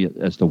out to me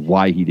as to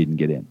why he didn't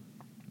get in.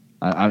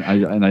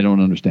 And I don't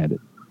understand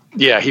it.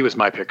 Yeah, he was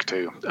my pick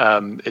too.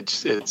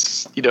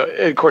 It's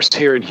of course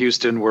here in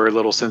Houston we're a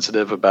little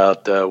sensitive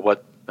about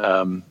what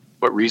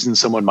reason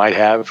someone might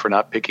have for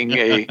not picking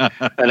an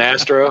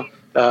Astro.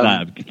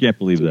 I can't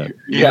believe that.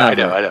 Yeah, I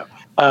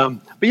know.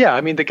 But yeah,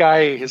 I mean the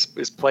guy is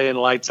playing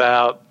lights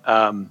out.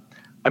 I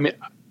mean,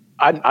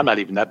 I'm not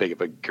even that big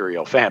of a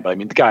Gurriel fan, but I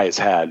mean the guy has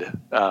had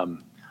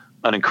an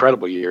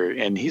incredible year,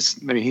 and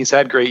he's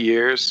had great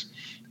years.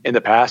 In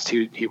the past,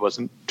 he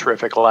wasn't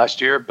terrific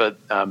last year, but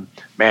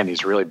man,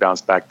 he's really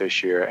bounced back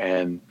this year.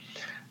 And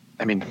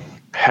I mean,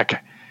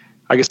 heck,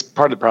 I guess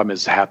part of the problem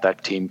is half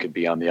that team could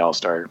be on the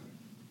All-Star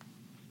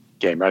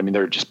game, right? I mean,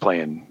 they're just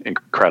playing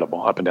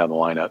incredible up and down the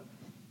lineup.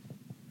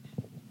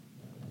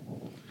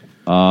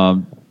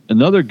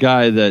 Another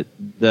guy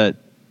that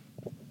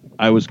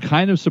I was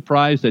kind of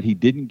surprised that he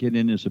didn't get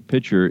in as a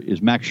pitcher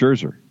is Max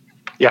Scherzer.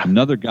 Yeah,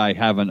 another guy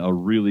having a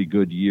really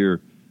good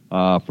year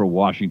for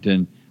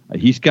Washington.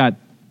 He's got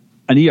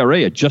an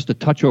ERA at just a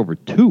touch over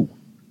 2.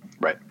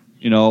 Right.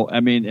 I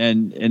mean,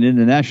 and in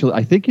the National,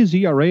 I think his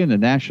ERA in the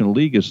National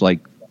League is like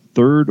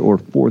 3rd or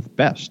 4th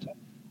best.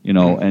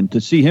 And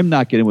to see him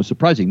not get in was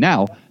surprising.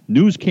 Now,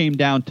 news came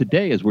down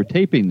today as we're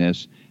taping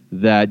this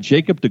that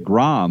Jacob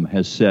deGrom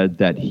has said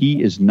that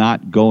he is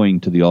not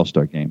going to the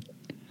All-Star game,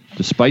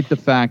 despite the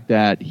fact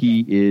that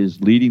he is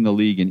leading the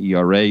league in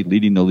ERA,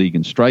 leading the league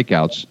in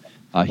strikeouts.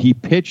 He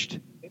pitched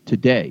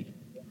today,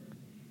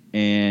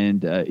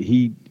 and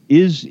he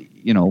is,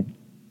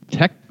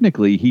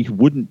 technically he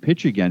wouldn't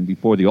pitch again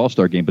before the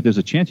All-Star game, but there's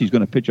a chance he's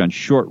going to pitch on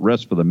short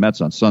rest for the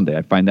Mets on Sunday.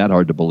 I find that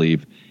hard to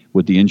believe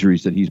with the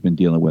injuries that he's been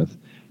dealing with.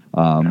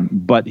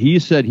 But he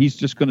said he's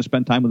just going to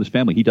spend time with his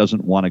family. He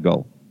doesn't want to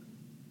go.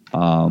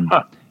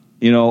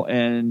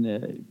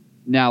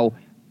 Now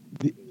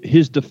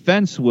his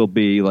defense will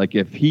be like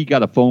if he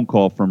got a phone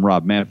call from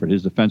Rob Manfred,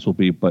 his defense will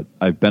be, but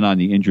I've been on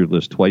the injured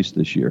list twice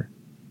this year,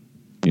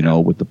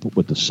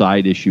 with the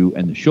side issue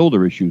and the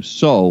shoulder issue.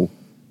 So,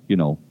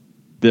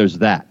 there's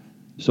that.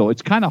 So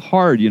it's kind of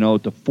hard,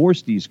 to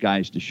force these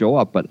guys to show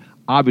up. But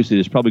obviously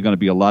there's probably going to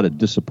be a lot of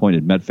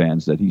disappointed Met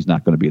fans that he's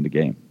not going to be in the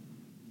game.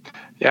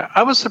 Yeah,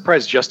 I was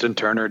surprised Justin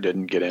Turner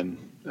didn't get in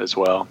as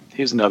well.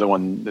 He's another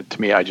one that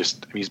to me,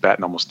 he's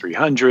batting almost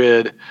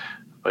 300,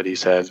 but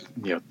he's had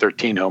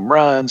 13 home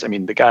runs. I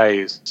mean, the guy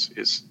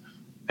is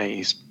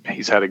and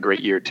he's had a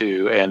great year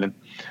too. And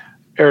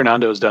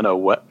Arenando's done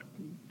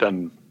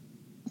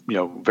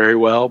very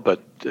well,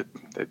 but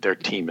their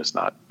team is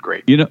not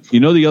great. You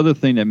know the other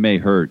thing that may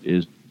hurt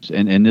is,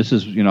 and this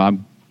is,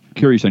 I'm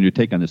curious on your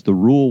take on this, the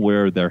rule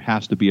where there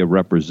has to be a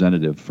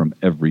representative from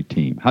every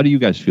team. How do you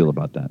guys feel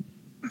about that?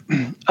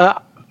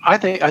 I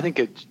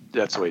think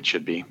that's the way it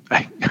should be.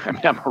 I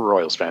mean, I'm a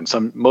Royals fan.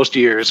 Most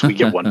years we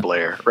get one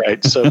player,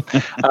 right? So,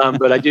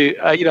 but I do.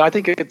 I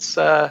think it's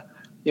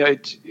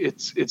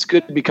it's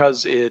good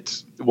because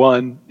it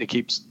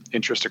keeps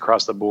interest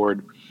across the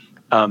board.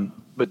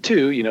 But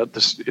two,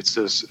 it's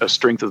a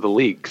strength of the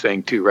league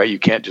thing too, right? You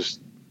can't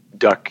just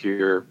duck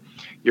your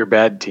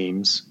bad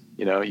teams.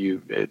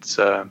 It's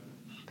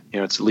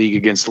league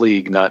against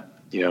league, not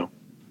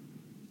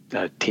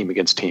team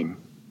against team.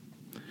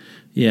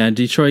 Yeah,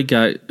 Detroit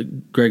got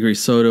Gregory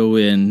Soto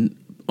in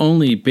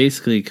only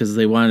basically because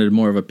they wanted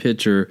more of a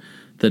pitcher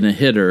than a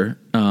hitter.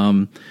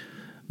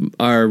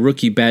 Our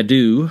rookie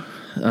Badu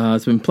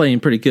has been playing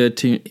pretty good,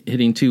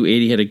 hitting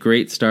 280, had a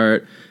great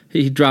start.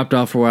 He dropped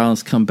off for a while and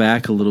has come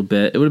back a little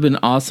bit. It would have been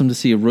awesome to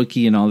see a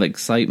rookie and all the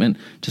excitement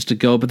just to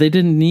go, but they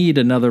didn't need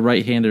another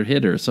right-handed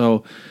hitter.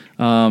 So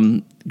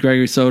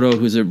Gregory Soto,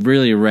 who's a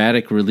really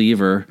erratic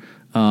reliever.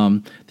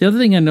 The other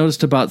thing I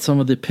noticed about some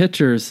of the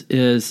pitchers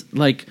is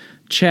like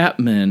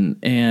Chapman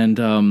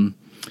and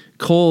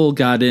Cole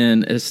got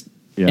in,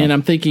 and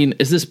I'm thinking,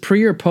 is this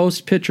pre or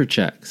post pitcher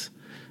checks?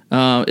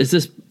 Is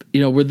this,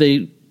 were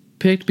they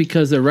picked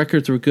because their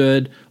records were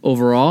good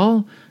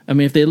overall? I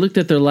mean, if they looked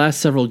at their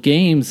last several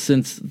games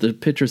since the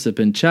pitchers have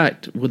been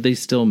checked, would they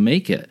still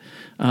make it?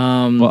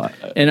 And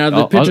are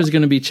the pitchers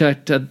going to be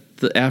checked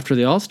after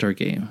the All-Star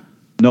game?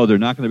 No, they're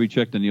not going to be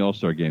checked in the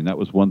All-Star game. That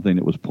was one thing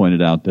that was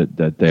pointed out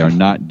that they are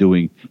not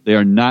doing. They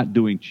are not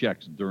doing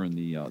checks during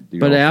the but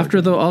All-Star after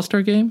game. The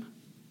All-Star game?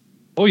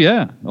 Oh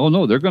yeah. Oh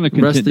no, they're going to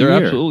continue. They're year.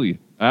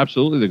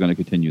 absolutely they're going to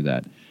continue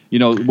that.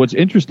 What's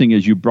interesting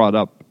is you brought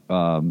up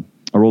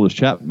Aroldis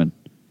Chapman.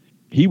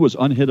 He was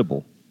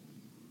unhittable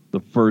the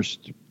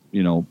first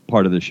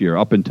part of this year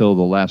up until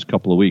the last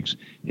couple of weeks.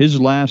 His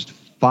last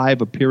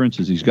 5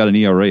 appearances, he's got an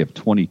ERA of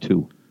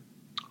 22.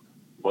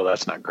 Well,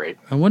 that's not great.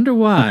 I wonder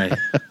why.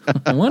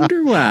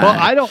 Well,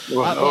 I don't.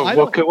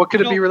 What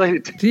could it be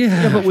related to?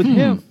 Yeah, but with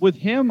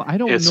him, I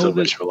don't it's know so that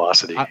much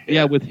velocity.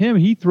 With him,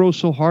 he throws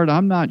so hard.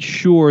 I'm not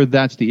sure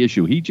that's the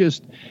issue. He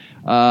just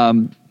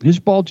his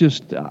ball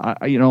just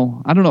I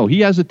don't know.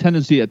 He has a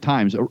tendency at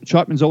times.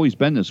 Chapman's always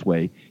been this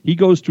way. He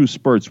goes through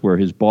spurts where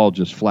his ball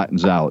just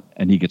flattens out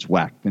and he gets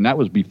whacked. And that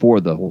was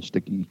before the whole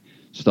sticky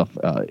stuff,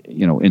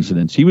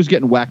 incidents. He was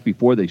getting whacked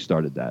before they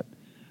started that.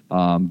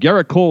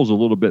 Garrett Cole's a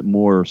little bit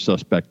more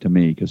suspect to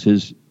me because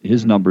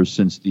his numbers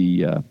since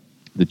the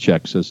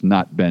checks has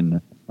not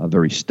been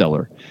very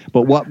stellar.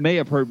 But what may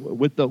have hurt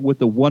with the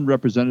one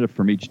representative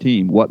from each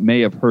team, what may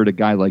have hurt a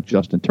guy like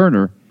Justin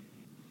Turner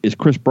is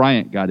Chris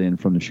Bryant got in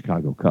from the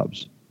Chicago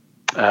Cubs.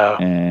 Oh.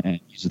 And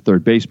he's a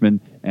third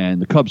baseman,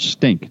 and the Cubs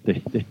stink.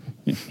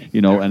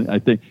 And I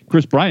think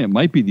Chris Bryant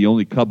might be the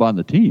only Cub on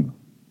the team.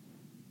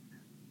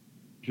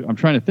 I'm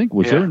trying to think.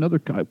 Was there another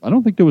Cub? I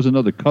don't think there was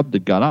another Cub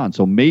that got on.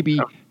 So maybe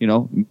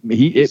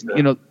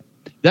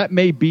that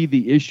may be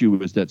the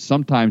issue, is that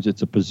sometimes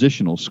it's a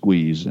positional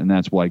squeeze, and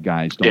that's why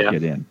guys don't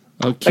get in.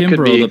 Oh,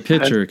 Kimbrel, the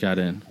pitcher, got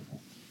in.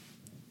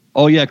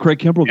 Oh yeah, Craig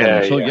Kimbrel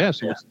got in. So yeah.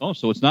 So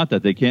it's not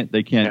that they can't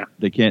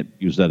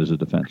use that as a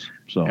defense.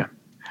 So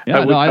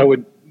I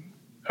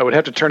would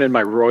have to turn in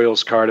my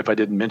Royals card if I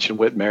didn't mention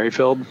Whit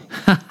Merrifield.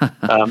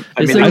 How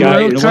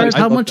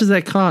much does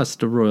that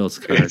cost, a Royals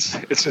card?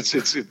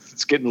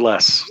 It's getting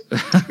less.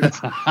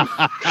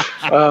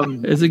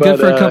 Is it good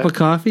for a cup of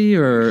coffee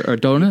or a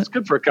donut? It's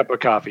good for a cup of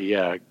coffee.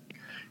 Yeah.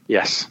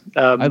 Yes.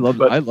 I love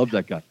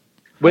that guy.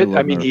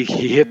 Whit,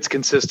 he hits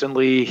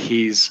consistently.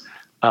 He's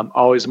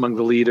always among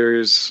the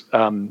leaders,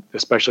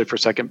 especially for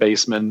second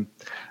baseman.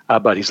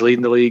 But he's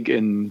leading the league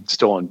in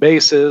stolen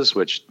bases,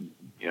 which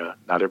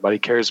not everybody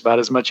cares about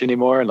as much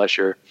anymore unless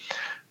you're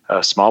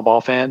a small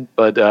ball fan.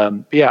 But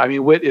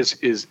Whit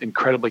is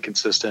incredibly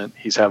consistent.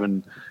 He's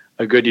having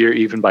a good year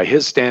even by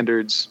his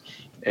standards,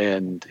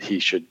 and he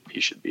should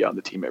be on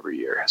the team every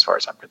year as far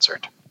as I'm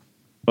concerned.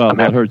 Well,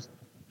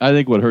 I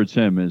think what hurts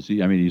him is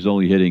he's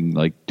only hitting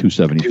like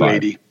 275.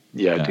 280.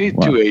 Yeah,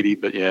 280,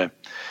 but yeah,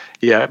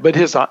 but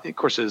his on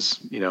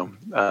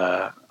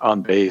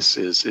base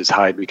is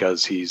high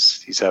because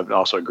he's having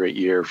also a great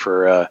year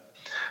for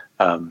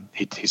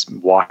he's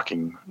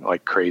walking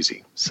like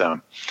crazy. So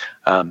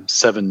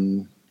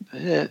 7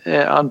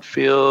 on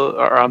field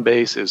or on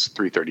base is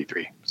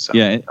 333. So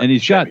and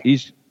he's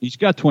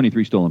got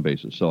 23 stolen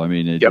bases. So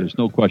there's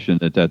no question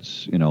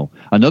that's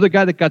another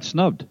guy that got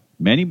snubbed,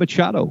 Manny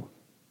Machado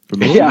from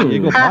the San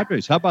Diego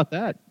Padres. How about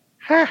that?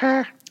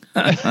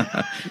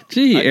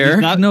 Gee,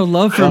 Eric, no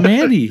love for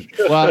Manny.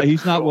 Well,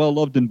 he's not well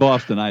loved in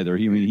Boston either.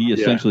 He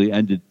essentially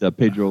ended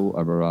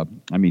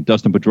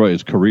Dustin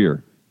Pedroia's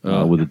career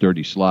with a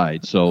dirty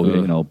slide.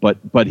 So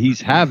but he's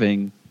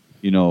having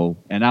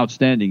an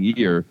outstanding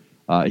year.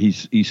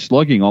 He's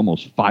slugging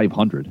almost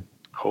 500.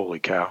 Holy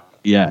cow!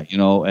 Yeah,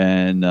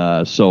 and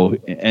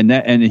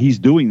he's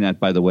doing that,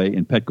 by the way,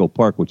 in Petco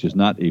Park, which is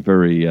not a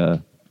very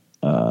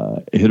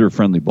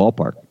hitter-friendly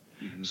ballpark.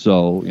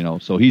 Mm-hmm.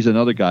 So he's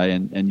another guy,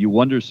 and you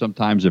wonder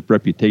sometimes if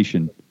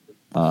reputation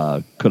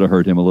could have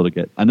hurt him a little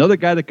bit. Another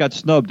guy that got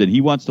snubbed, and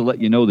he wants to let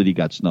you know that he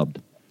got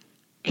snubbed.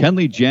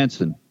 Kenley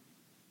Jansen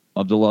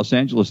of the Los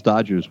Angeles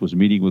Dodgers was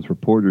meeting with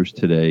reporters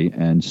today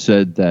and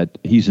said that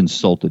he's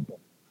insulted.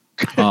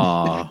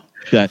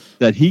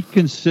 That he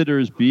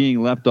considers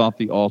being left off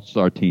the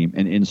All-Star team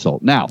an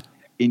insult. Now,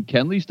 in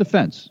Kenley's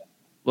defense,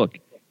 look,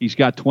 he's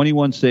got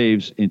 21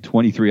 saves in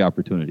 23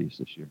 opportunities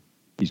this year.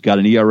 He's got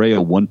an ERA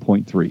of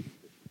 1.3.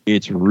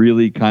 It's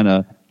really kind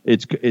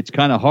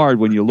of hard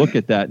when you look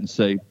at that and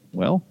say,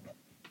 well,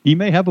 he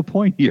may have a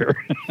point here.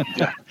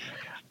 Yeah.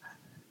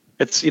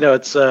 It's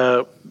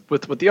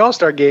with the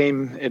All-Star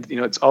game,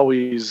 it's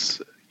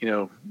always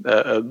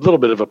a little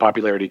bit of a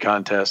popularity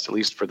contest, at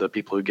least for the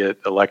people who get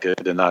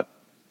elected and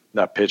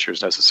not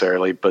pitchers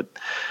necessarily. But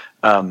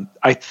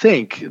I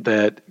think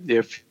that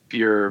if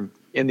you're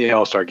in the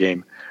All-Star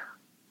game,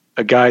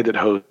 a guy that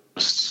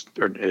hosts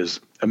or is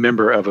a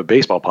member of a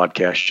baseball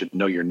podcast should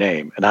know your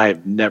name. And I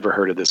have never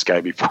heard of this guy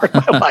before in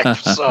my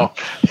life. So,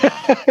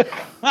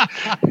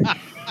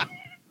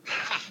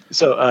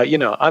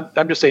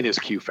 I'm just saying his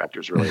Q factor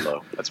is really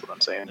low. That's what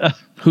I'm saying.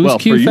 Whose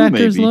Q factor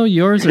is low?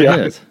 Yours or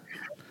his?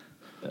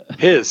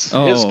 His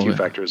Q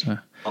factor is.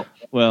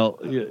 Well,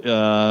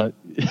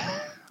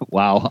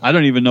 wow. I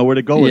don't even know where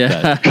to go with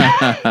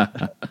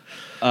that.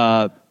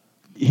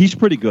 He's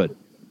pretty good.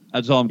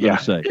 That's all I'm going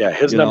to say. Yeah,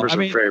 his numbers are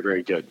very,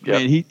 very good. Yeah,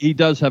 he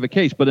does have a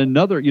case. But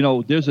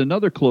there's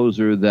another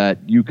closer that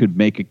you could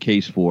make a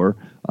case for.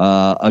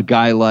 A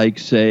guy like,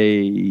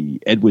 say,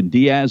 Edwin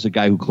Diaz, a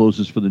guy who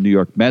closes for the New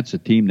York Mets, a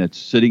team that's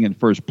sitting in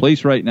first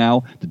place right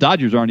now. The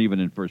Dodgers aren't even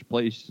in first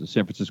place. The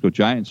San Francisco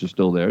Giants are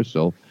still there,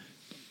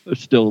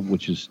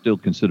 which is still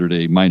considered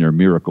a minor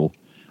miracle.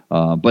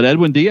 But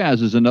Edwin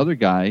Diaz is another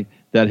guy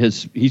that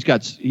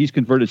he's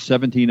converted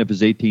 17 of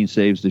his 18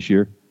 saves this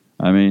year.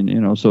 I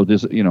mean, so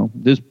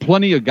there's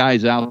plenty of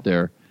guys out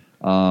there,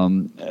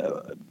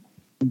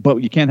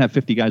 but you can't have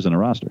 50 guys on a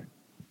roster.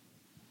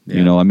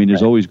 Yeah,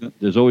 there's always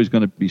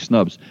going to be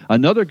snubs.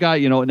 Another guy,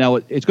 now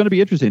it's going to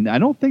be interesting. I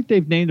don't think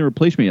they've named a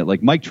replacement yet.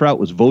 Like Mike Trout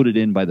was voted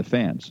in by the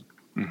fans,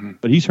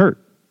 but he's hurt.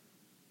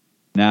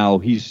 Now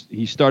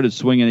he started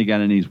swinging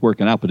again and he's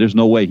working out, but there's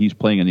no way he's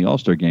playing in the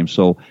All-Star game.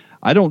 So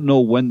I don't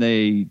know when do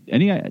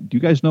you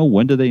guys know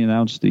when do they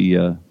announce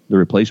the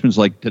replacements?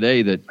 Like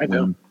today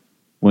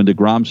when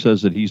DeGrom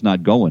says that he's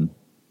not going,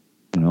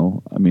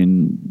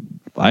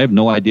 I have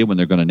no idea when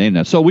they're going to name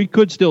that. So we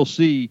could still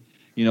see,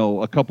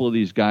 a couple of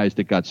these guys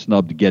that got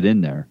snubbed to get in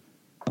there.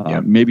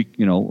 Maybe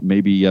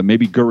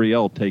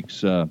Gurriel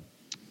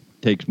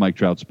takes Mike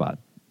Trout's spot.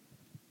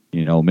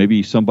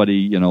 Maybe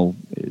somebody,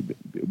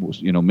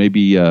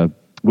 maybe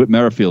Whit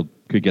Merrifield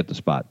could get the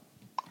spot.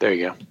 There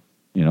you go.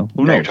 Who knows?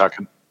 Now you're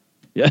talking.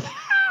 Yeah.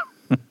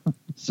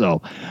 So,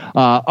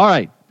 all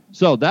right.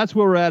 So that's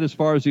where we're at as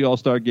far as the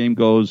All-Star game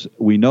goes.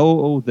 We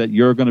know that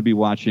you're going to be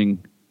watching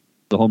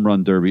the Home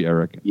Run Derby,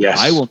 Eric. Yes.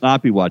 I will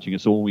not be watching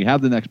it. So when we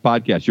have the next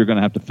podcast, you're going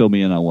to have to fill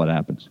me in on what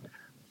happens.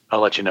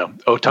 I'll let you know.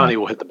 Ohtani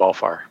will hit the ball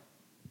far.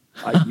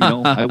 That's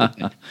one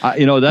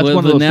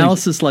of those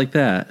analysis things, like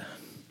that.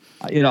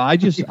 I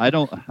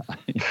don't.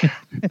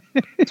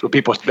 That's what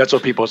people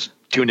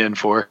tune in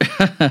for.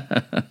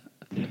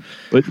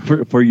 But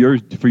for you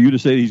to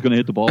say he's going to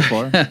hit the ball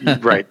far,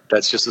 right?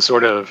 That's just a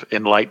sort of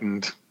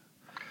enlightened.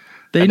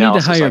 They need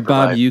to hire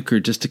Bob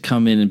Uecker just to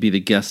come in and be the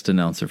guest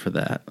announcer for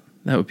that.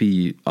 That would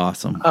be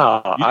awesome.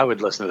 Oh, I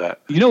would listen to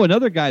that.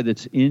 Another guy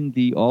that's in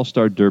the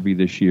All-Star Derby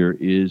this year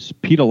is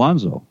Pete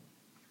Alonso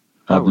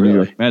of the New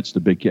York Mets, the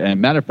big kid. And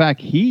matter of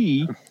fact,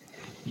 he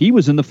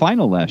was in the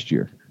final last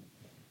year.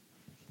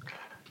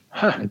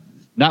 Huh.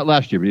 Not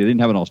last year, but they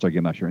didn't have an All-Star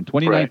game last year. In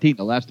 2019,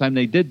 the last time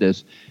they did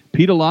this,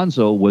 Pete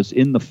Alonso was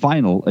in the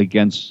final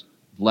against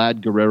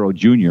Vlad Guerrero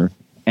Jr.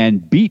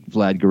 and beat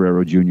Vlad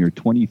Guerrero Jr.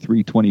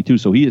 23-22.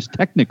 So he is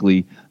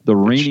technically the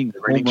reigning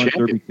Home Run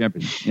Derby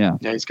champion.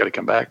 Yeah, he's got to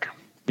come back.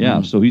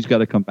 Yeah, so he's got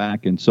to come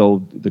back. And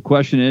so the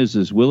question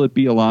is will it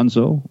be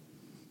Alonso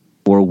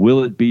or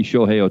will it be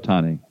Shohei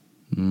Ohtani?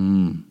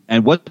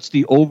 And what's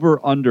the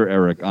over-under,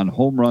 Eric, on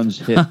home runs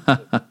hit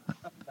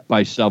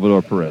by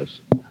Salvador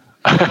Perez?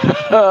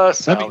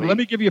 Let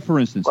me give you, for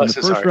instance, in the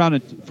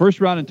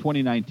first round in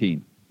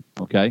 2019,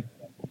 okay,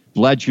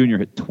 Vlad Jr.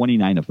 hit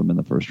 29 of them in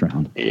the first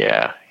round.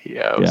 Yeah.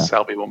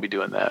 Salvi won't be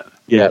doing that.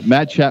 Yeah,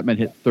 Matt Chapman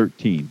hit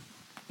 13.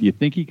 Do you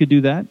think he could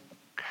do that?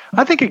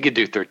 I think he could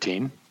do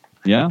 13.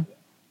 Yeah?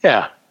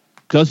 Yeah.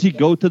 Does he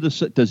get to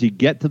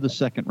the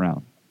second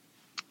round?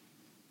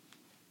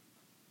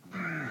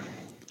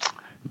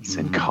 He's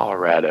in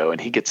Colorado, and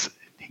he gets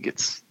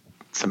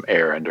some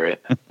air under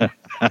it.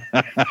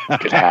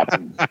 Could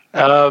happen.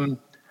 I'm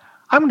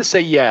going to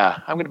say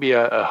I'm going to be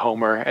a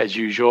homer as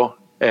usual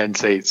and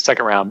say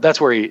second round. That's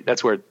where he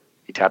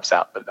taps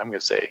out. But I'm going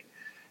to say,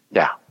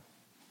 yeah.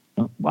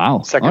 Oh,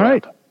 wow. Second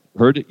round.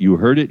 Heard it. You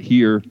heard it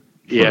here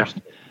first. Yeah.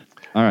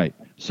 All right.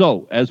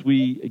 So as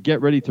we get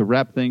ready to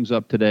wrap things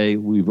up today,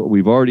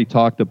 we've already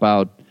talked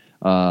about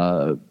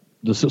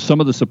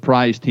some of the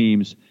surprise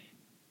teams.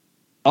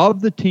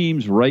 Of the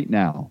teams right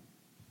now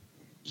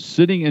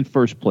sitting in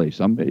first place,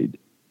 how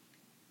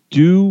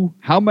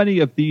many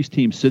of these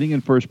teams sitting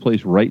in first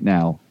place right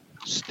now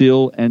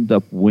still end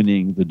up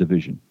winning the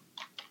division?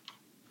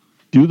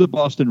 Do the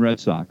Boston Red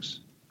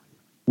Sox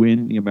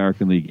win the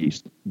American League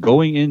East?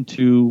 Going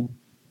into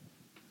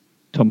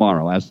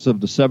tomorrow, as of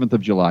the 7th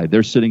of July,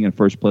 they're sitting in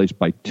first place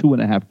by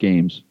 2.5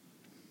 games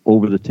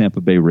over the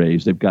Tampa Bay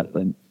Rays. They've got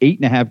an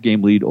 8.5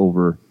 game lead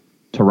over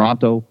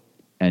Toronto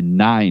and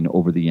 9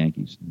 over the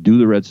Yankees. Do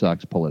the Red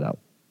Sox pull it out?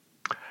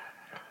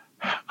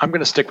 I'm going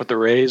to stick with the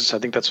Rays. I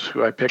think that's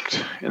who I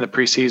picked in the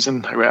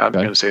preseason. I'm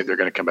going to say they're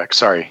going to come back.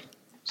 Sorry,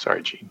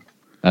 Gene.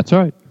 That's all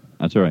right.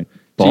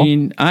 Paul?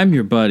 Gene, I'm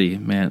your buddy,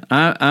 man.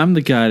 I'm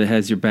the guy that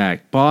has your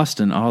back.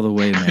 Boston all the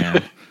way,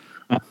 man.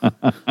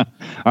 All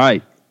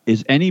right.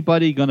 Is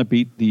anybody going to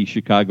beat the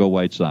Chicago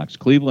White Sox?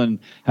 Cleveland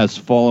has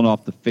fallen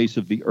off the face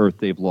of the earth.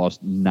 They've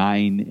lost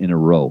 9 in a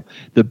row.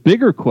 The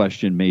bigger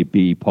question may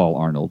be, Paul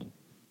Arnold,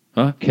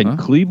 can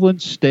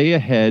Cleveland stay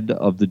ahead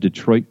of the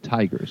Detroit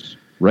Tigers?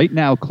 Right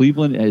now,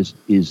 Cleveland is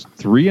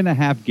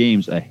 3.5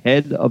 games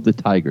ahead of the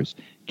Tigers.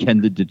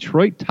 Can the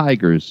Detroit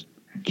Tigers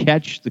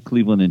catch the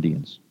Cleveland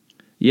Indians?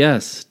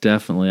 Yes,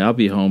 definitely. I'll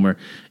be Homer.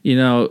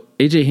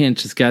 A.J.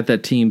 Hinch has got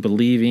that team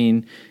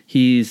believing.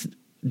 He's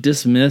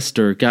dismissed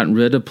or gotten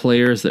rid of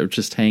players that were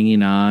just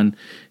hanging on.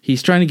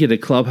 He's trying to get a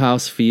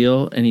clubhouse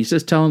feel, and he's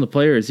just telling the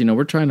players,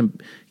 we're trying to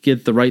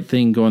get the right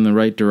thing going the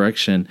right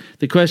direction.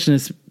 The question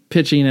is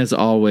pitching, as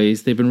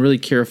always. They've been really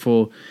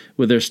careful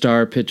with their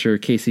star pitcher,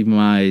 Casey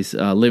Mize,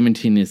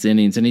 limiting his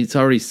innings, and he's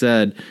already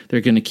said they're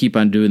going to keep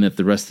on doing it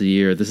the rest of the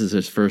year. This is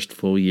his first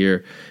full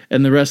year,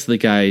 and the rest of the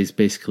guys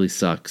basically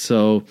suck.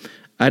 So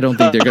I don't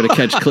think they're going to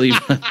catch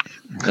Cleveland.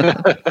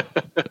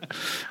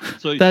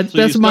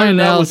 That's my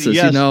analysis.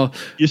 Yes.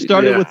 You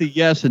started with a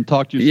yes and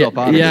talked yourself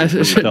out of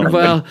it.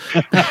 Well,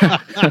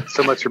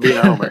 so much for being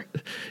a homer.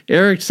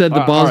 Eric said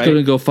the ball's going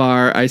to go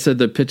far. I said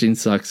the pitching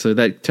sucks. So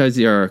that tells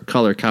you our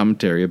color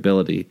commentary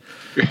ability.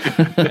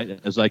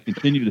 As I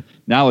continue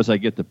as I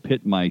get to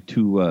pit my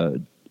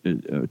two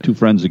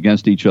friends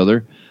against each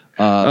other.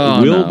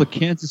 Will the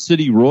Kansas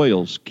City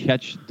Royals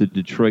catch the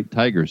Detroit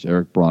Tigers,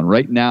 Eric Braun?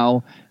 Right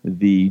now,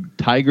 the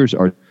Tigers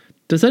are.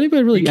 Does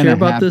anybody really care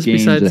about this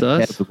besides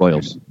us? The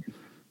Royals.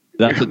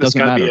 It doesn't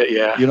matter.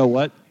 You know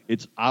what?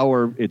 It's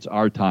our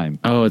time.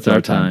 Oh, it's our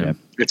time.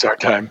 It's our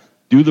time.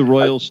 Do the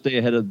Royals stay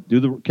ahead of?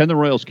 Can the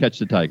Royals catch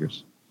the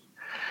Tigers?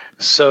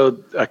 So,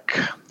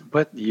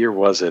 what year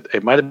was it?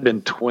 It might have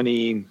been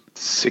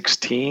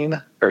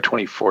 2016 or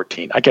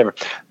 2014. I can't remember.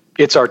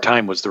 It's our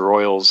time was the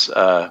Royals.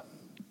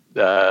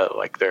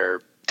 Like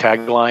their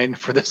tagline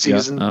for the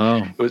season.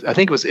 Yeah. Oh. I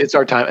think it was it's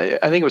our time.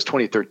 I think it was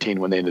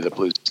 2013 when they ended up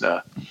losing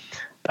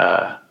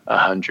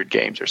 100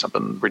 games or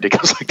something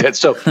ridiculous like that.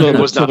 So it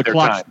was not their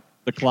time.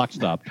 The clock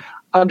stopped.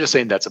 I'm just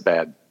saying that's a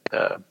bad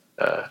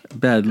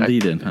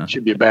lead-in, huh?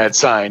 Should be a bad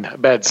sign. A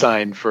bad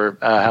sign for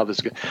how this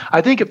is going.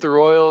 I think if the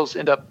Royals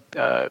end up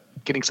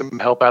getting some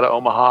help out of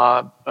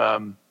Omaha,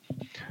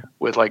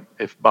 with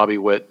if Bobby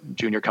Witt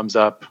Jr. comes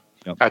up,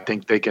 I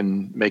think they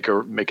can make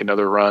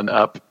another run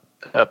up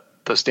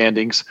the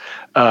standings,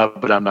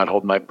 but I'm not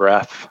holding my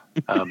breath.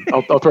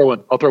 I'll throw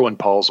one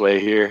Paul's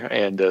way here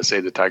and say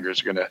the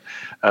Tigers are going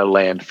to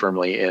land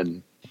firmly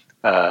in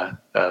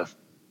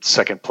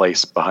second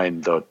place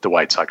behind the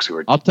White Sox.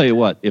 I'll tell you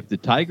what, if the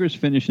Tigers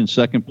finish in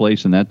second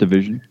place in that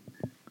division,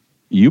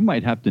 you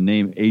might have to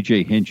name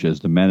A.J. Hinch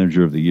as the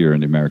manager of the year in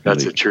the American League.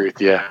 That's the truth,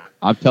 yeah.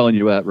 I'm telling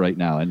you that right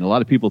now. And a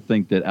lot of people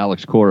think that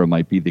Alex Cora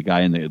might be the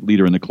guy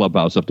leader in the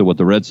clubhouse up to what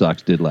the Red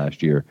Sox did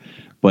last year.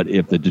 But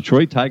if the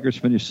Detroit Tigers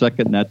finish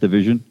second in that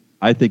division,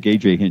 I think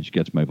A.J. Hinch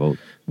gets my vote.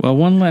 Well,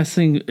 one last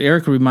thing.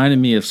 Eric reminded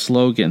me of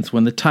slogans.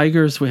 When the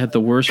Tigers had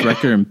the worst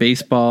record in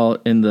baseball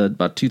in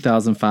about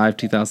 2005,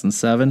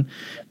 2007,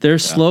 their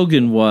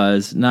slogan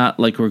was not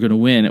like we're going to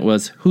win. It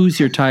was, who's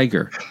your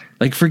Tiger?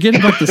 Like, forget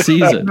about the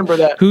season. I remember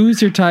that.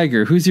 Who's your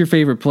Tiger? Who's your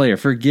favorite player?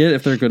 Forget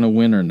if they're going to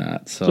win or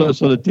not. So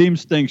the team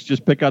stinks.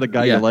 Just pick out a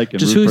guy you like.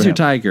 And just who's your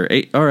Tiger?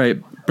 Hey, all right,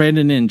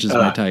 Brandon Inge is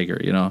my Tiger,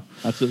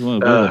 That's it.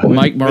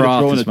 Mike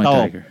Maroff is my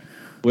Tiger.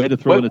 Way to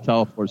throw in a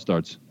towel before it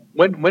starts.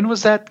 When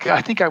was that?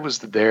 I think I was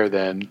there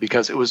then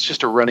because it was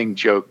just a running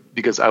joke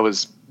because I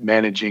was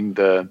managing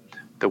the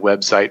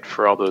website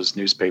for all those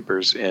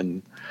newspapers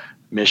in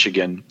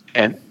Michigan,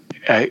 and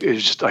it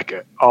was just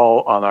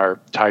all on our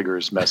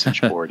Tigers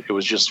message board. It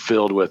was just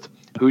filled with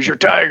 "Who's your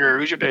Tiger?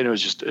 Who's your?" And it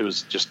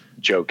was just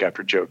joke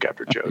after joke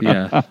after joke.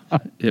 Yeah,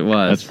 it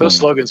was. Those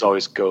slogans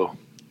always go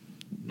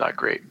not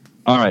great.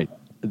 All right.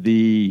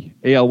 The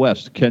AL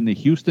West, can the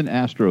Houston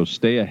Astros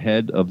stay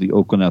ahead of the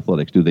Oakland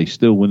Athletics? Do they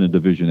still win the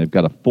division? They've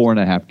got a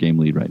 4.5 game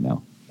lead right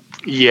now.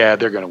 Yeah,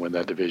 they're going to win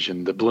that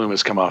division. The bloom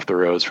has come off the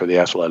rose for the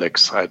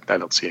Athletics. I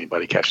don't see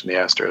anybody catching the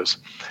Astros.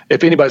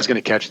 If anybody's going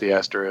to catch the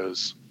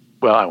Astros,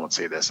 well, I won't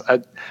say this.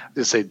 I'd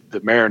just say the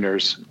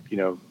Mariners,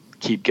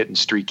 keep getting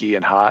streaky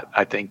and hot.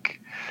 I think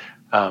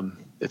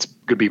it's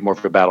going to be more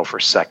of a battle for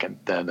second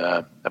than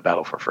a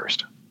battle for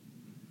first.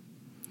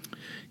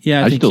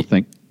 Yeah, I still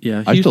think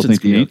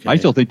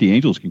the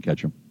Angels can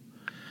catch him.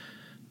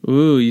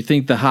 Ooh, you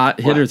think the hot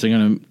hitters are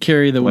going to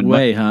carry the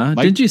way, huh?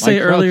 Didn't you say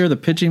earlier the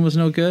pitching was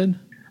no good?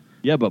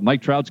 Yeah, but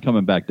Mike Trout's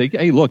coming back. They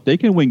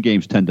can win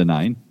games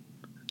 10-9.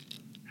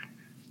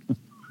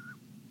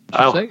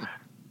 I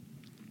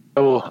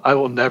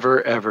will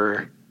never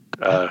ever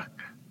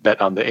bet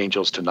on the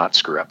Angels to not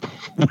screw up.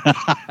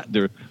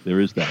 There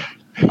is that.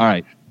 All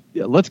right,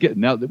 let's get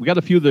now. We got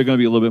a few that are going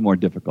to be a little bit more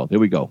difficult. Here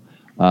we go.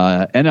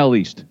 NL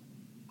East.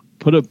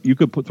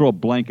 Throw a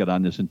blanket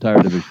on this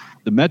entire division.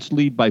 The Mets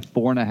lead by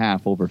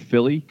 4.5 over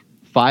Philly,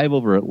 5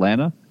 over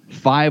Atlanta,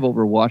 5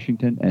 over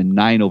Washington, and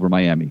 9 over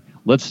Miami.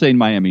 Let's say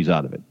Miami's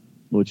out of it.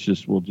 We'll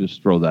just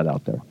throw that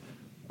out there.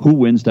 Who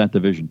wins that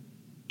division?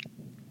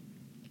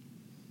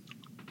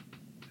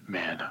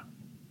 Man,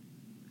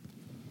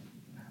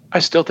 I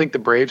still think the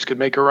Braves could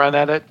make a run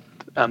at it.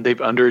 They've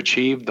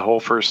underachieved the whole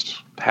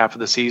first half of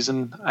the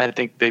season. I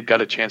think they've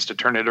got a chance to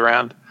turn it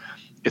around.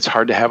 It's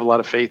hard to have a lot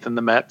of faith in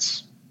the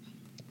Mets.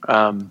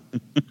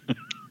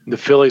 The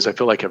Phillies, I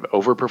feel like, have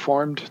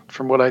overperformed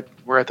from where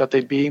I thought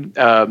they'd be.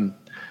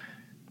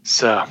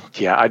 So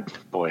yeah, I'm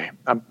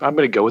going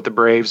to go with the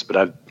Braves, but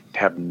I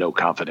have no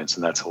confidence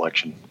in that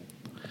selection.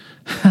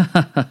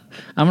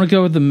 I'm going to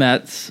go with the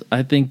Mets.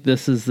 I think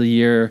this is the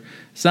year.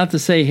 It's not to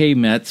say, hey,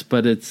 Mets,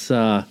 but it's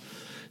say,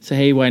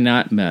 hey, why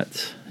not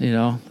Mets?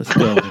 Let's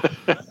go.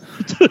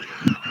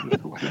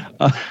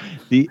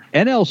 The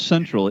NL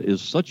Central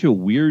is such a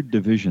weird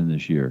division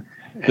this year.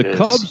 The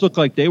Cubs look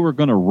like they were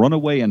going to run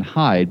away and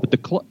hide, but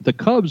the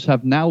Cubs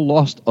have now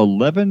lost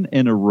 11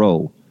 in a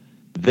row.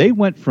 They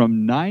went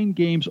from 9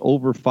 games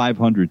over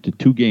 500 to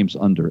 2 games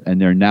under,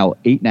 and they're now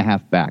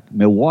 8.5 back.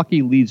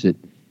 Milwaukee leads it,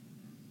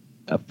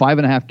 a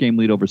 5.5 game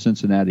lead over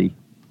Cincinnati,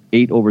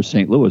 8 over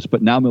St. Louis,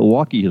 but now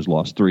Milwaukee has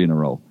lost 3 in a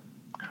row.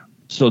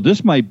 So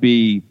this might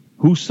be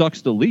who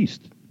sucks the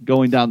least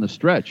going down the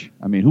stretch.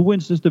 I mean, who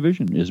wins this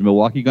division? Is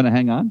Milwaukee going to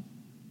hang on?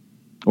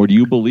 Or do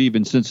you believe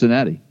in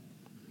Cincinnati?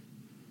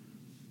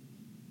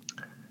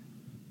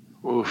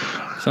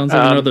 Oof. Sounds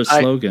like another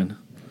slogan.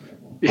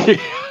 Believe.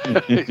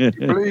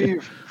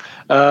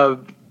 I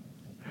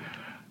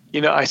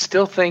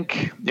still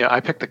think, I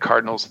picked the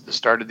Cardinals at the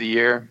start of the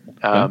year.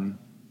 I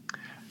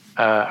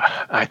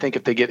think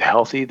if they get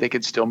healthy, they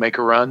could still make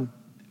a run.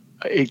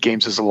 8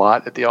 games is a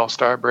lot at the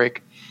All-Star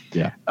break.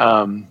 Yeah.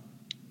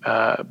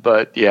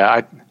 But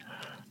yeah,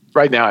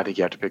 right now I think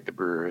you have to pick the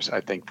Brewers.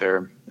 I think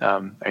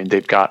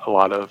they've got a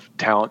lot of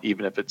talent,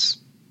 even if if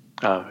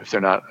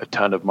they're not a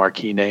ton of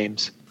marquee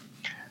names.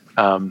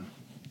 But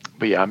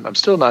yeah, I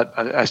still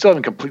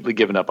haven't completely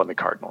given up on the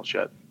Cardinals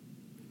yet.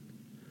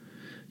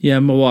 Yeah,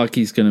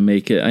 Milwaukee's going to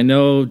make it. I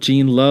know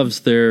Gene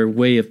loves their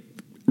way of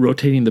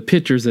rotating the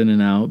pitchers in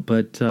and out,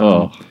 but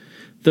the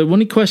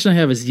only question I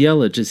have is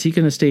Yelich. Is he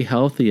going to stay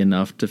healthy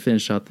enough to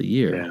finish out the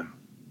year?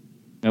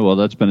 Yeah, well,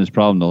 that's been his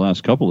problem the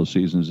last couple of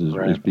seasons is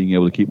being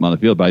able to keep him on the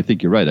field. But I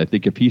think you're right. I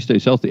think if he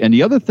stays healthy. And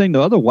the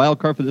other wild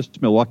card for this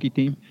Milwaukee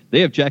team,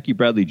 they have Jackie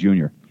Bradley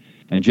Jr.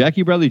 And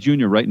Jackie Bradley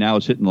Jr. right now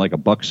is hitting like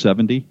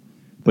 $170.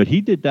 But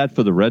he did that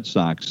for the Red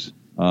Sox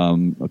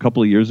a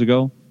couple of years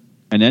ago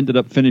and ended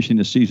up finishing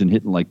the season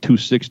hitting like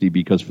 260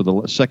 because for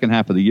the second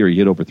half of the year he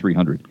hit over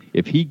 300.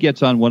 If he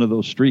gets on one of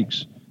those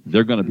streaks,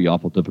 they're going to be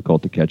awful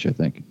difficult to catch, I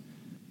think.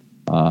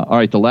 All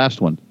right, the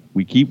last one.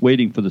 We keep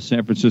waiting for the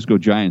San Francisco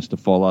Giants to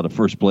fall out of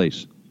first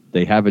place.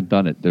 They haven't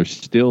done it. They're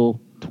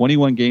still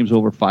 21 games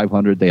over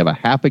 500. They have a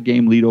half a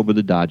game lead over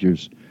the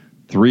Dodgers,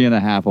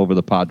 3.5 over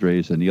the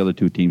Padres, and the other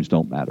 2 teams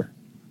don't matter.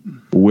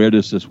 Where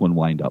does this one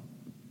wind up?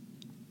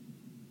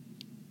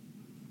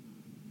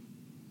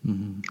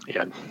 Mm-hmm.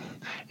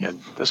 Yeah,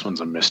 this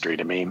one's a mystery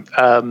to me.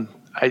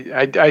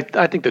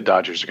 I think the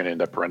Dodgers are going to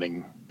end up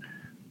running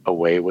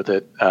away with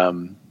it.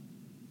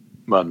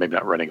 Well, maybe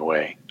not running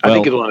away. I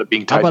think it'll end up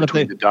being tied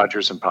between the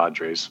Dodgers and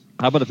Padres.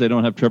 How about if they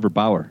don't have Trevor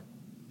Bauer?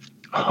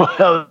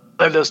 Well,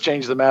 that does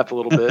change the math a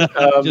little bit.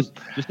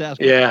 Just ask.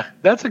 Yeah,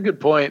 that's a good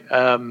point.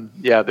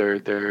 Yeah,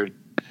 they're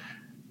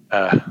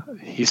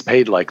he's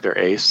paid like their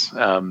ace.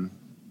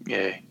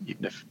 Yeah,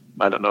 even if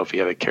I don't know if he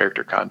had a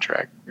character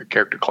contract or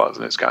character clause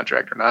in his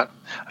contract or not.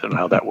 I don't know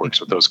how that works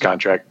with those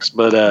contracts,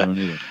 but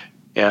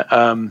yeah.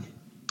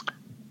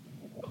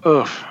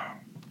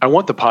 I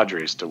want the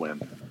Padres to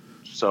win,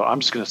 so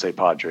I'm just going to say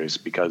Padres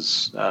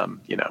because they're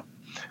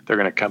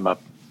going to come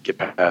up, get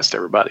past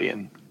everybody,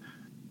 and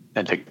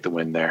take the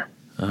win there.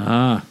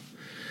 I'm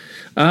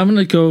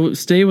going to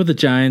stay with the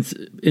Giants.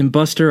 In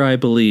Buster, I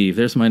believe.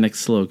 There's my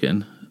next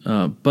slogan.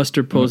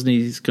 Buster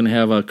Posney's going to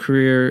have a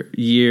career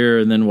year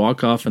and then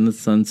walk off in the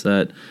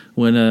sunset,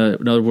 win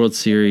another World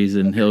Series,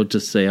 and he'll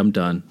just say, I'm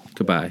done.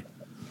 Goodbye.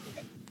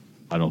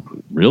 I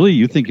don't really.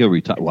 You think he'll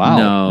retire?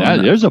 Wow,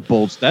 no. There's a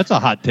bold. That's a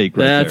hot take.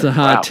 That's a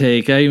hot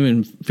take. I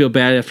even feel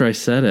bad after I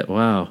said it.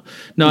 Wow.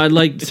 No, I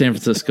like San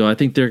Francisco. I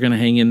think they're going to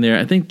hang in there.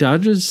 I think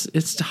Dodgers.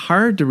 It's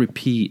hard to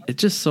repeat.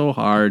 It's just so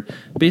hard.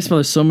 Baseball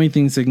has so many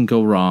things that can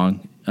go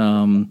wrong.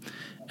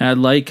 And I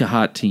like a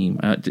hot team.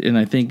 And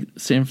I think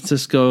San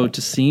Francisco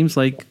just seems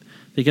like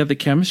they got the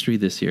chemistry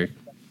this year.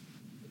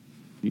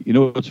 You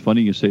know what's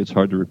funny? You say it's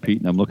hard to repeat,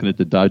 and I'm looking at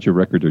the Dodger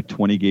record. They're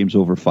 20 games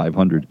over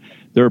 500.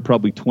 There are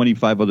probably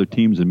 25 other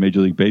teams in Major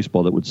League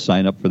Baseball that would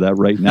sign up for that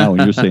right now,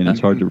 and you're saying it's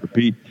hard to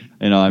repeat.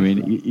 And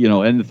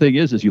the thing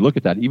is you look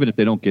at that, even if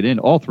they don't get in,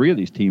 all three of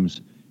these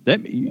teams,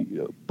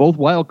 both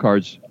wild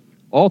cards,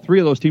 all three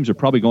of those teams are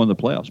probably going to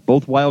the playoffs.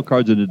 Both wild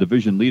cards in the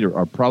division leader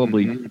are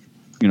probably,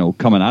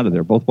 coming out of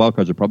there. Both wild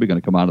cards are probably going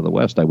to come out of the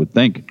West, I would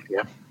think.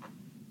 Yeah.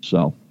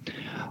 So,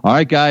 all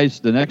right, guys,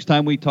 the next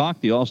time we talk,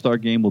 the All-Star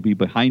game will be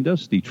behind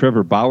us. The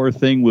Trevor Bauer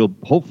thing will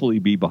hopefully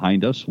be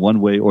behind us one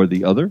way or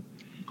the other.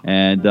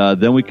 And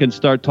then we can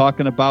start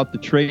talking about the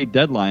trade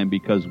deadline,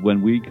 because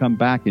when we come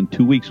back in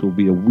 2 weeks, we'll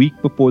be a week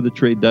before the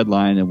trade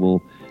deadline, and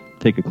we'll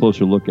take a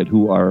closer look at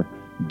who our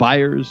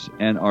buyers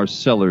and our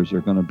sellers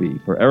are going to be.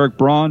 For Eric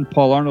Braun,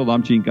 Paul Arnold,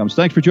 I'm Gene Gumbs.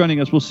 Thanks for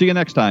joining us. We'll see you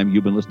next time.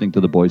 You've been listening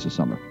to The Boys of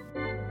Summer.